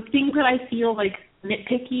 like, the things that I feel, like,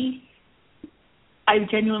 nitpicky, I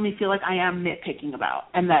genuinely feel like I am nitpicking about.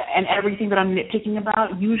 And everything that I'm nitpicking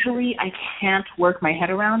about, usually I can't work my head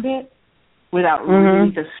around it without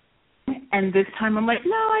really just... And this time I'm like,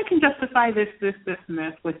 no, I can justify this, and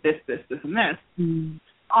this with this, and this.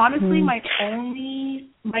 Honestly, my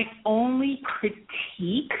only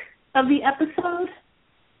critique of the episode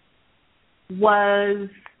was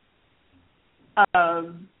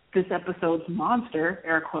this episode's monster,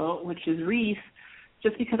 air quote, which is Reese,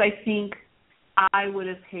 just because I think I would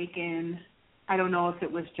have taken, I don't know if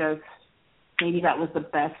it was just maybe that was the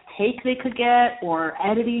best take they could get or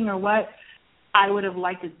editing or what, I would have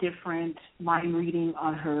liked a different line reading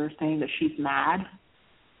on her saying that she's mad,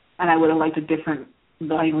 and I would have liked a different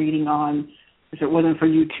line reading on if it wasn't for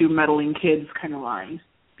you two meddling kids kind of line,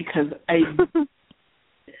 because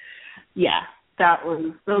those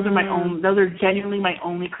are genuinely my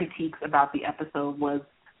only critiques about the episode was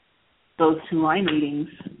those two line readings.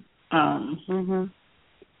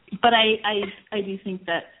 But I do think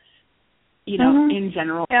that, you know, in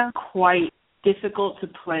general, quite difficult to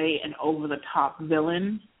play an over-the-top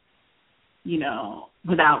villain, you know,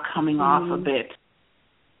 without coming off a bit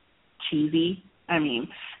cheesy. I mean,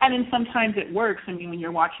 and then sometimes it works. I mean, when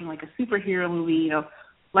you're watching, like, a superhero movie, you know,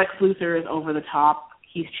 Lex Luthor is over the top.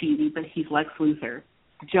 He's cheesy, but he's Lex Luthor.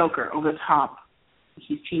 Joker, over the top.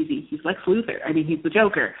 He's cheesy. He's Lex Luthor. I mean, he's the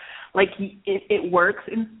Joker. Like, it works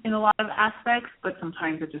in a lot of aspects, but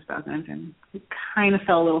sometimes it just doesn't, and it kind of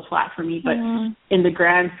fell a little flat for me. But in the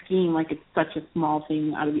grand scheme, like, it's such a small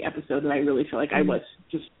thing out of the episode that I really feel like I was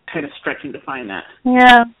just kind of stretching to find that.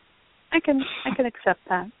 Yeah, I can accept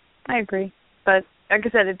that. I agree. But like I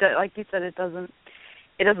said, like you said, it doesn't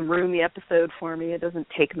ruin the episode for me. It doesn't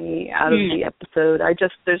take me out of the episode.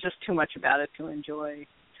 There's just too much about it to enjoy.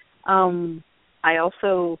 I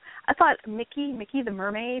thought Mickey the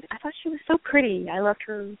mermaid, I thought she was so pretty. I loved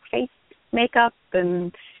her face makeup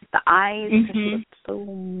and the eyes. She looked so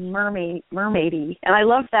mermaidy. And I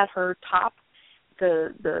loved that her top,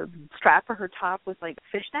 the strap for her top was like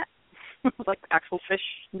fishnet. It was like actual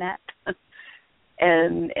fish net.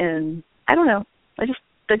 And I don't know. I just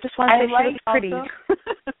want to say she looked pretty.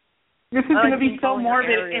 This is going to be so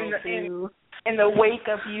morbid in the wake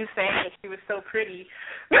of you saying that she was so pretty.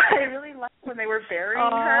 I really liked when they were burying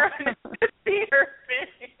her and you could see her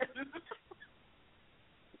fins.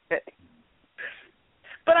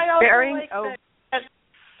 But I also like that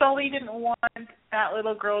Sully didn't want that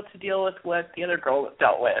little girl to deal with what the other girl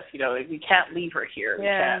dealt with. You know, we can't leave her here. We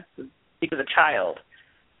can't because of a child.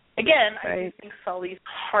 Again, I do think Sully's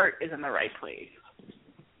heart is in the right place.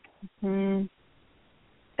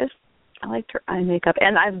 I liked her eye makeup,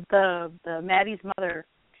 and the Maddie's mother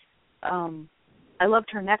I loved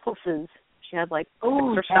her necklaces. She had like 6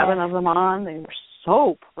 or 7 of them on. They were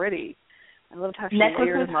so pretty. I loved how she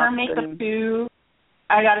layered them up. Her makeup too.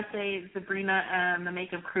 I gotta say, Sabrina and the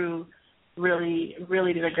makeup crew really,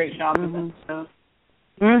 really did a great job with this episode.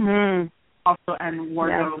 Also, and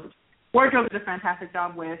wardrobe. Yeah. Wardrobe did a fantastic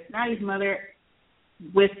job with Maddie's mother,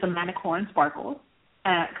 with the manicure and Sparkle,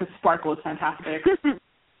 because Sparkle is fantastic.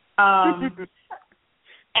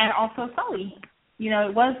 And also Sully. You know,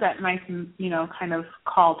 it was that nice, you know, kind of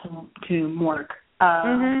call to Mork.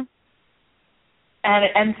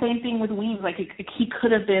 And same thing with Weems. Like, he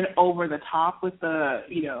could have been over the top with the,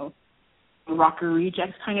 you know, rocker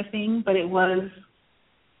rejects kind of thing, but it was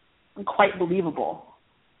quite believable.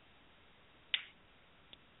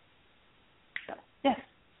 So, yes.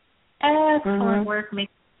 Excellent work,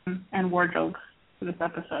 makeup and wardrobe for this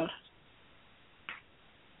episode.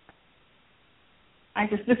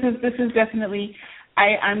 This is definitely,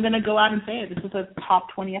 I'm going to go out and say it. This is a top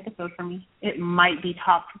 20 episode for me. It might be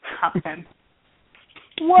top 10.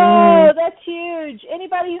 Whoa, that's huge.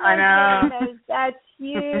 Anybody who knows that's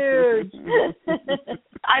huge.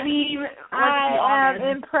 I mean, I am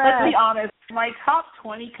impressed. Let's be honest. My top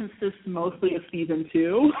 20 consists mostly of season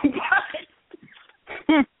 2.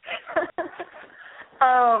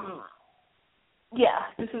 Yeah,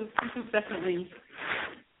 this is definitely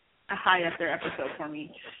a high up there episode for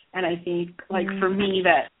me. And I think, like, for me,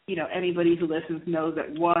 that, you know, anybody who listens knows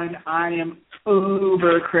that, one, I am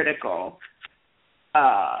uber critical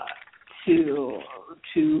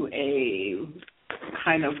to a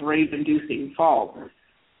kind of rave-inducing fault.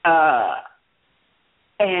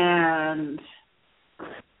 And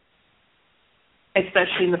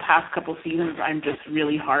especially in the past couple seasons, I'm just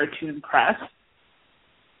really hard to impress.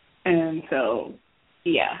 And so,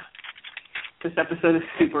 yeah, this episode is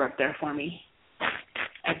super up there for me.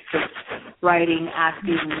 It's just writing,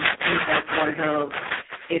 acting, wardrobe.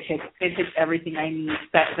 It hits everything I need.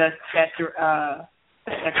 Set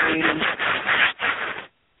decorating.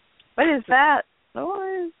 What is that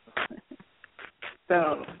noise?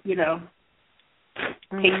 So, you know,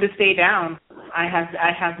 take this day down. I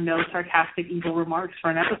have no sarcastic, evil remarks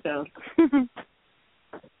for an episode.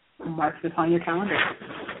 Mark this on your calendar.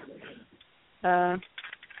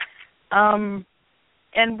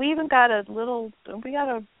 And we even got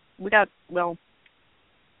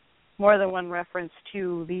more than one reference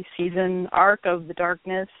to the season arc of the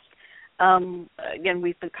Darkness. Again,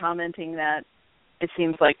 we've been commenting that it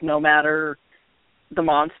seems like no matter the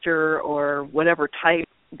monster or whatever type,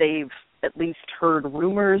 they've at least heard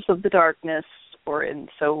rumors of the Darkness,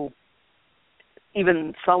 so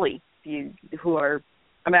even Sully, who are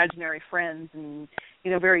imaginary friends, and,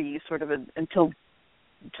 you know, very sort of until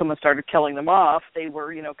someone started killing them off, they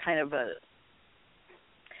were, you know, kind of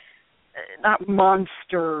not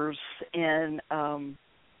monsters, and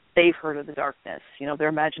they've heard of the Darkness. You know, they're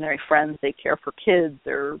imaginary friends. They care for kids.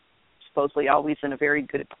 They're supposedly always in a very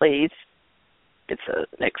good place. It's an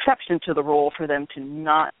exception to the rule for them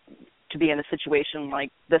to be in a situation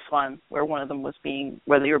like this one, where one of them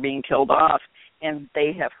where they were being killed off, and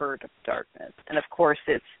they have heard of Darkness. And of course,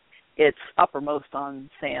 it's uppermost on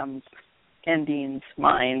Sam's and Dean's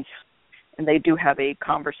minds, and they do have a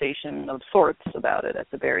conversation of sorts about it at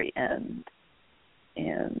the very end.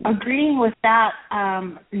 And agreeing with that,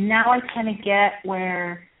 now I kind of get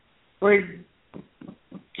where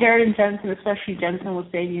Jared and Jensen, especially Jensen, was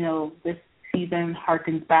saying, you know, this season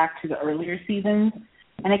harkens back to the earlier seasons.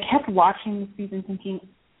 And I kept watching the season thinking,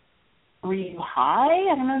 were you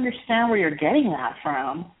high? I don't understand where you're getting that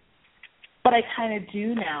from. But I kind of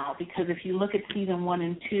do now, because if you look at season 1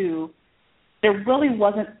 and 2, there really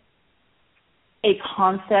wasn't a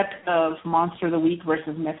concept of Monster of the Week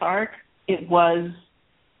versus Myth Arc. It was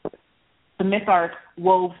the Myth Arc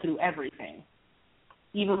wove through everything.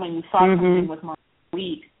 Even when you saw something with Monster of the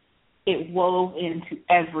Week, it wove into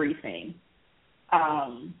everything.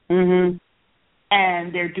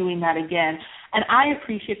 And they're doing that again. And I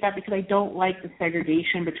appreciate that, because I don't like the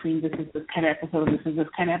segregation between this is this kind of episode, this is this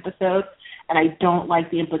kind of episode. And I don't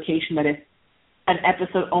like the implication that if an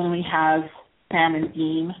episode only has Sam and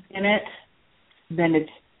Dean in it, then it's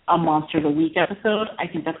a Monster of the Week episode. I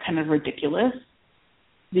think that's kind of ridiculous,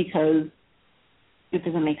 because it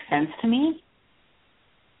doesn't make sense to me.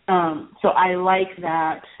 So I like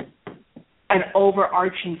that, an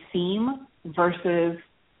overarching theme versus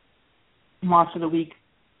Monster of the Week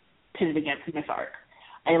pitted against Myth Arc.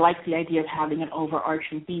 I like the idea of having an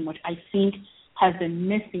overarching theme, which I think has been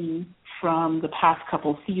missing from the past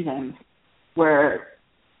couple seasons, where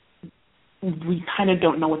we kind of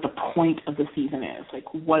don't know what the point of the season is.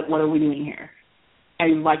 Like, what are we doing here? I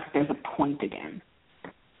like that there's a point again.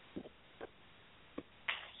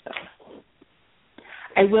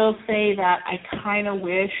 I will say that I kind of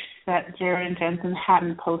wish that Jared and Jensen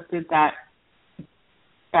hadn't posted that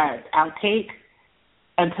outtake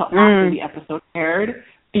until after the episode aired,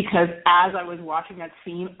 because as I was watching that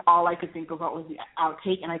scene, all I could think about was the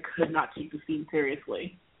outtake, and I could not take the scene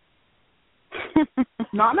seriously.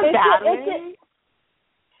 Not in a bad way.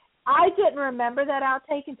 I didn't remember that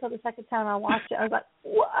outtake until the second time I watched it. I was like,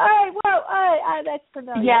 whoa, that's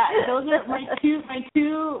familiar. Yeah, those are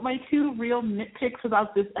my two real nitpicks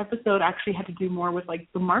about this episode. Actually had to do more with like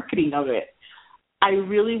the marketing of it. I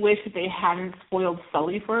really wish that they hadn't spoiled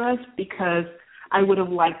Sully for us, because I would have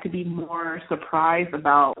liked to be more surprised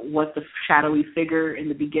about what the shadowy figure in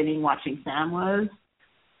the beginning watching Sam was.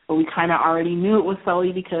 But we kind of already knew it was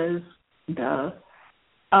Sully because duh.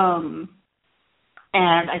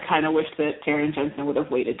 And I kind of wish that Jared and Jensen would have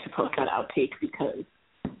waited to post that outtake, because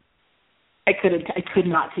I could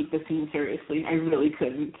not take the scene seriously. I really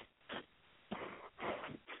couldn't.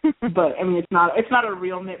 But I mean, it's not a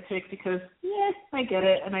real nitpick, because I get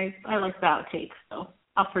it, and I like the outtake, so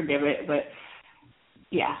I'll forgive it. But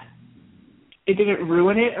yeah, it didn't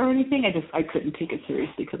ruin it or anything. I couldn't take it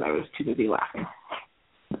seriously because I was too busy laughing.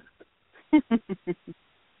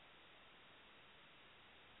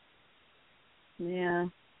 Yeah.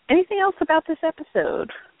 Anything else about this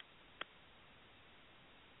episode?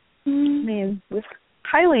 I mean, it was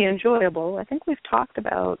highly enjoyable. I think we've talked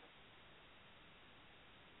about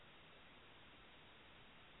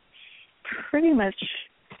pretty much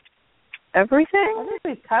everything. I think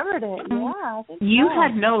we've covered it. Yeah, I think you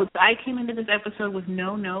had notes. I came into this episode with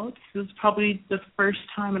no notes. It was probably the first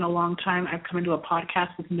time in a long time I've come into a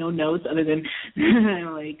podcast with no notes other than I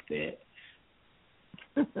liked it.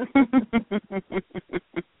 It's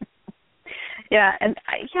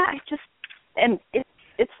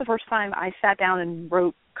the first time I sat down and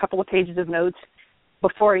wrote a couple of pages of notes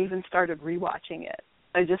before I even started rewatching it.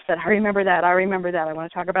 I just said, I remember that, I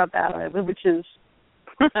want to talk about that, which is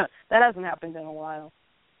that hasn't happened in a while.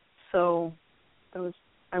 So I was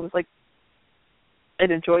like, I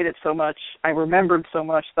enjoyed it so much, I remembered so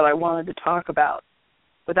much that I wanted to talk about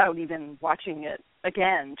without even watching it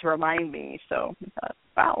again to remind me. So I thought,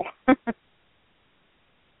 wow.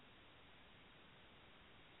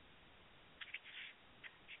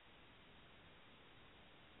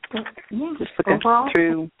 Yeah, just looking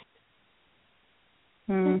through.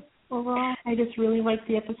 Overall, I just really liked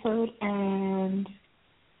the episode, and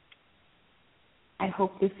I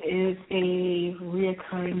hope this is a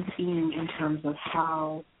reoccurring theme in terms of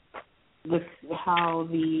how the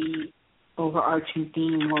overarching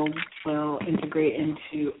theme will integrate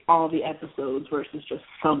into all the episodes versus just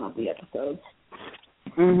some of the episodes.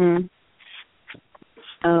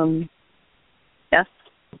 Yes.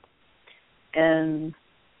 And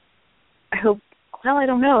I hope, well, I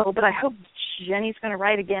don't know, but I hope Jenny's going to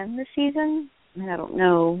write again this season. I mean, I don't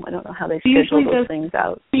know how they schedule those things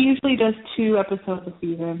out. She usually does 2 episodes a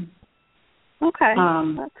season. Okay,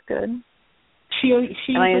 that's good. She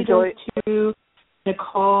usually does 2.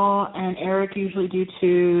 Nicole and Eric usually do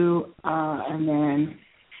 2, and then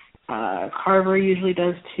Carver usually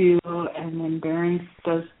does 2, and then Barron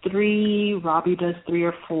does 3. Robbie does 3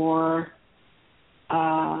 or 4.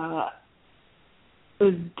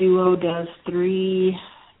 The duo does 3,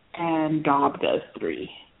 and Dob does 3.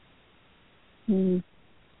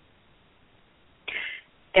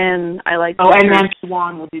 And I like. Oh, and then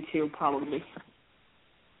Swan will do 2 probably.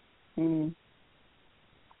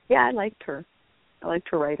 Yeah, I liked her. I liked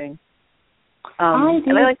her writing.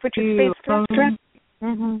 And I like Richard Speight's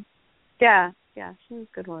directing. Yeah, she was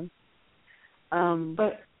a good one.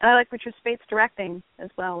 But I like Richard Speight's directing as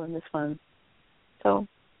well in this one. So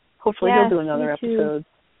hopefully he'll do another episode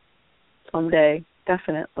someday.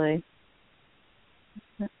 Definitely.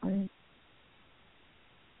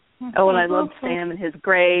 Oh, and I love Sam in his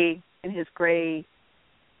gray, I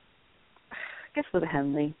guess with a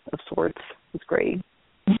Henley of sorts. It's great.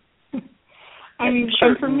 I mean,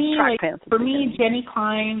 for me, Jenny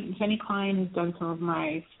Klein has done some of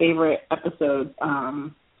my favorite episodes.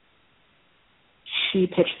 She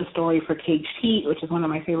pitched the story for Caged Heat, which is one of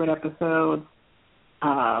my favorite episodes.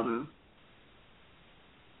 I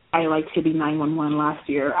liked Hibby 911 last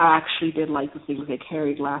year. I actually did like the things they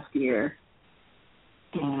carried last year.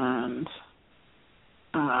 And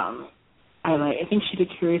I think she did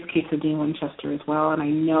Curious Case of Dean Winchester as well. And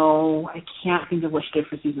I can't think of what she did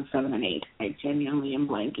for season 7 and 8. I genuinely am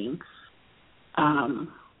blanking.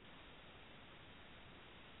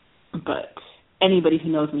 But anybody who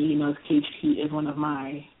knows me, knows Caged Heat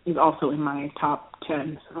is also in my top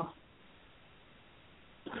 10. So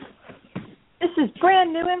this is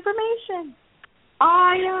brand new information.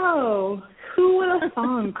 I know. Who would have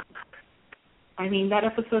song. I mean, that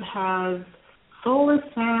episode has Soulless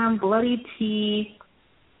Sam, Bloody Tea,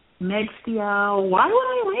 Meg Stial. Why would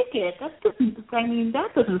I like it? That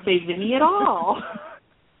doesn't say Vinny at all.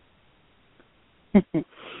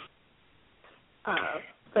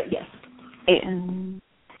 But yes. And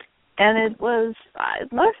it was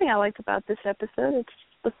another thing I liked about this episode. It's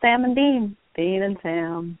the Sam and Dean and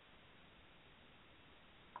Sam.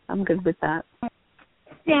 I'm good with that.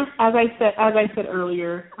 Yeah, as I said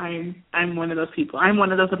earlier, I'm one of those people. I'm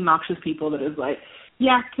one of those obnoxious people that is like,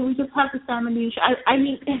 yeah, can we just have the Sam and Dean show? I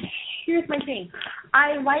mean, here's my thing.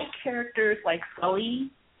 I like characters like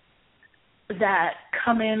Sully that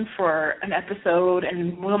come in for an episode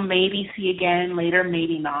and we'll maybe see again later,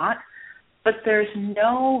 maybe not. But there's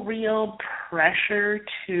no real pressure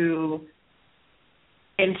to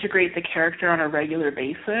integrate the character on a regular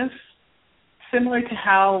basis. Similar to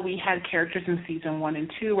how we had characters in season 1 and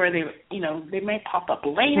 2 where they may pop up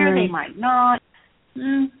later, they might not.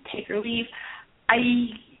 Take or leave. I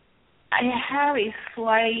have a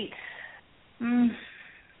slight.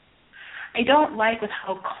 I don't like with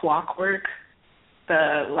how clockwork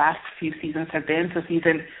the last few seasons have been. So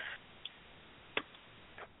season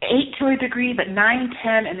 8 to a degree, but 9,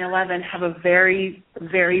 10, and 11 have a very,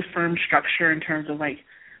 very firm structure in terms of like,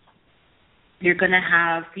 you're going to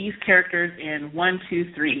have these characters in 1,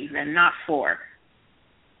 2, 3, then not 4,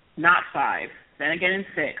 not 5, then again in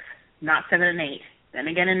 6, not 7 and 8, then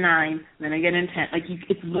again in 9, then again in 10. Like,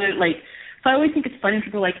 it's literally like, so I always think it's funny when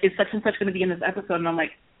people are like, is such and such going to be in this episode? And I'm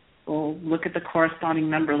like, well, look at the corresponding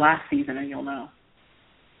number last season and you'll know.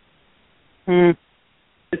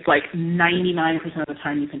 It's like 99% of the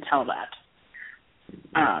time you can tell that.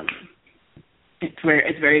 It's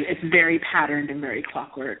very patterned and very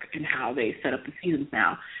clockwork in how they set up the seasons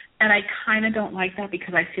now. And I kind of don't like that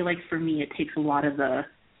because I feel like for me it takes a lot of the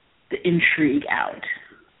intrigue out.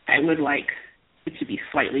 I would like it to be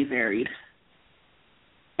slightly varied.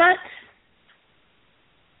 But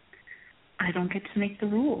I don't get to make the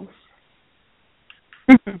rules.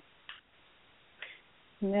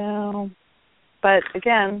 No. But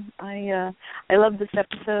again, I love this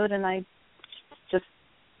episode and I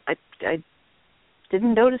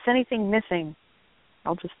didn't notice anything missing.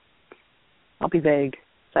 I'll be vague.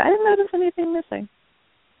 So I didn't notice anything missing.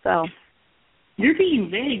 So you're being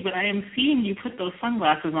vague, but I am seeing you put those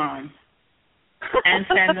sunglasses on and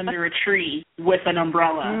stand under a tree with an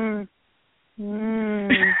umbrella.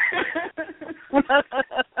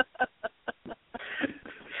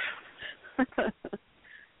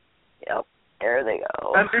 Yep, there they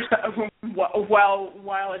go.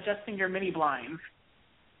 While adjusting your mini blinds.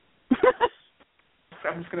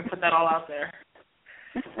 I'm just going to put that all out there.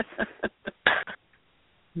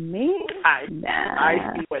 Me? I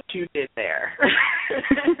see what you did there.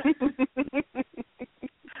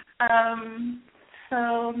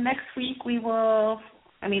 So next week we will,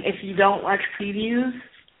 if you don't watch previews,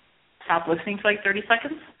 stop listening for like 30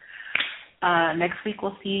 seconds. Next week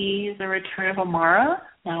we'll see the return of Amara,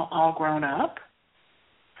 now all grown up.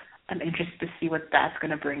 I'm interested to see what that's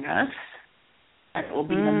going to bring us. It will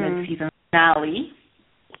be the mid-season finale.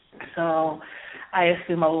 So I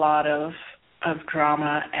assume a lot of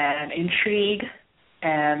drama and intrigue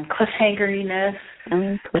and cliffhangeriness.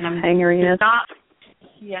 Cliffhangeriness.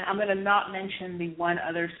 I'm going to not mention the one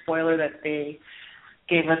other spoiler that they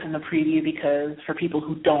gave us in the preview because for people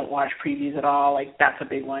who don't watch previews at all, like that's a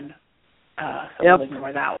big one. So we'll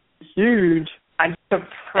ignore that one. Huge. I'm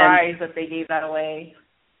surprised that they gave that away.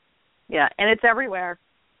 Yeah, and it's everywhere,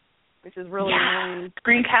 which is really annoying.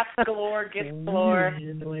 Screen caps galore, gifts galore.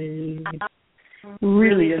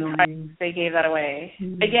 Really annoying. They gave that away.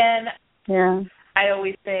 Again, I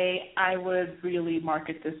always say I would really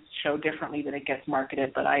market this show differently than it gets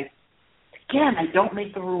marketed, but I don't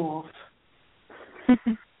make the rules.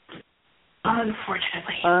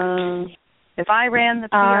 Unfortunately. If I ran the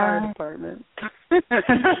PR department.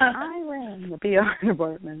 I ran the PR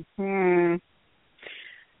department.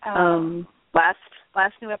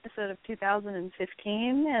 Last new episode of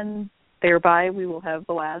 2015, and thereby we will have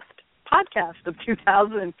the last podcast of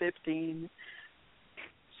 2015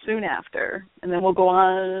 soon after. And then we'll go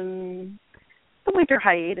on the winter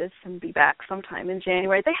hiatus and be back sometime in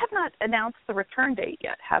January. They have not announced the return date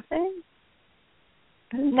yet, have they?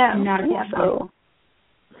 No, not yet. So,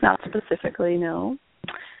 not specifically, no.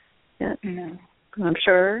 Yet. No. I'm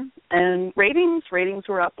sure. And ratings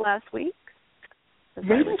were up last week.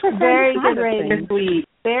 Ratings were very good ratings.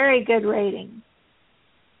 Very good ratings.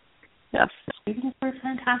 Yes. Ratings were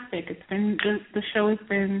fantastic. It's been the show has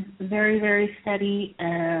been very, very steady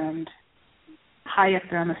and high up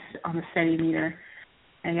there on the steady meter.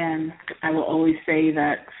 again, I will always say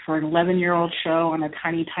that for an 11-year-old show on a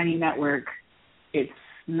tiny, tiny network, it's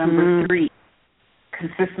number 3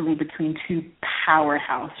 consistently between 2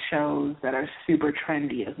 powerhouse shows that are super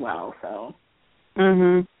trendy as well. So,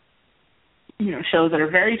 shows that are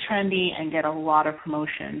very trendy and get a lot of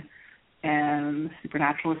promotion. And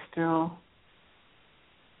Supernatural is still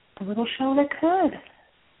a little show that could.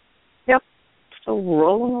 Yep, still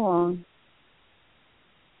rolling along.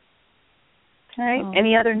 All right.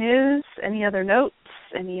 Any other news? Any other notes?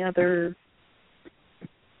 Any other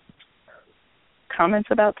comments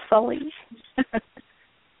about Sully?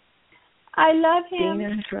 I love him.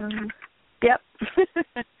 Yep.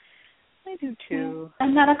 I do too.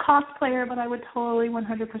 I'm not a cosplayer, but I would totally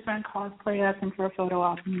 100% cosplay as him for a photo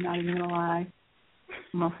op. I'm not even going to lie.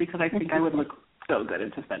 Mostly because I think I would look so good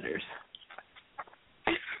in suspenders.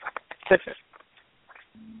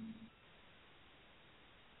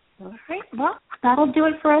 All right. Well, that'll do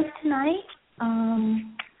it for us tonight.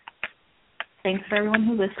 Thanks for everyone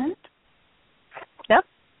who listened. Yep.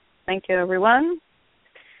 Thank you, everyone.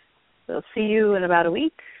 We'll see you in about a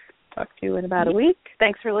week. Talk to you in about a week.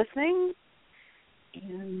 Thanks for listening.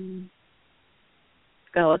 And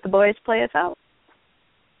going to let the boys play us out.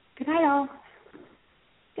 Good night, all.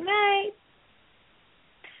 Good night.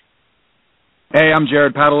 Hey, I'm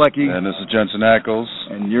Jared Padalecki. And this is Jensen Ackles.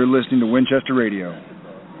 And you're listening to Winchester Radio.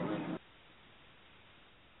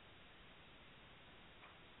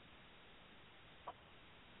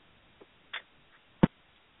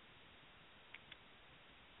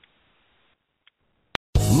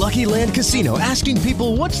 Lucky Land Casino, asking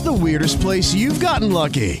people, what's the weirdest place you've gotten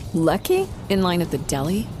lucky? Lucky? In line at the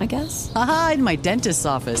deli, I guess? Aha, in my dentist's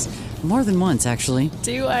office. More than once, actually.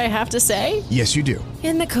 Do I have to say? Yes, you do.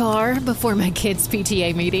 In the car before my kids'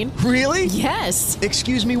 PTA meeting. Really? Yes.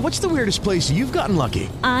 Excuse me, what's the weirdest place you've gotten lucky?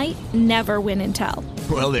 I never win and tell.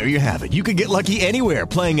 Well, there you have it. You can get lucky anywhere,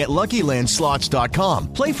 playing at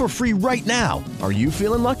LuckyLandSlots.com. Play for free right now. Are you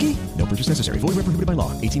feeling lucky? No purchase necessary. Void where prohibited by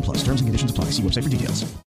law. 18+. Terms and conditions apply. See website for details.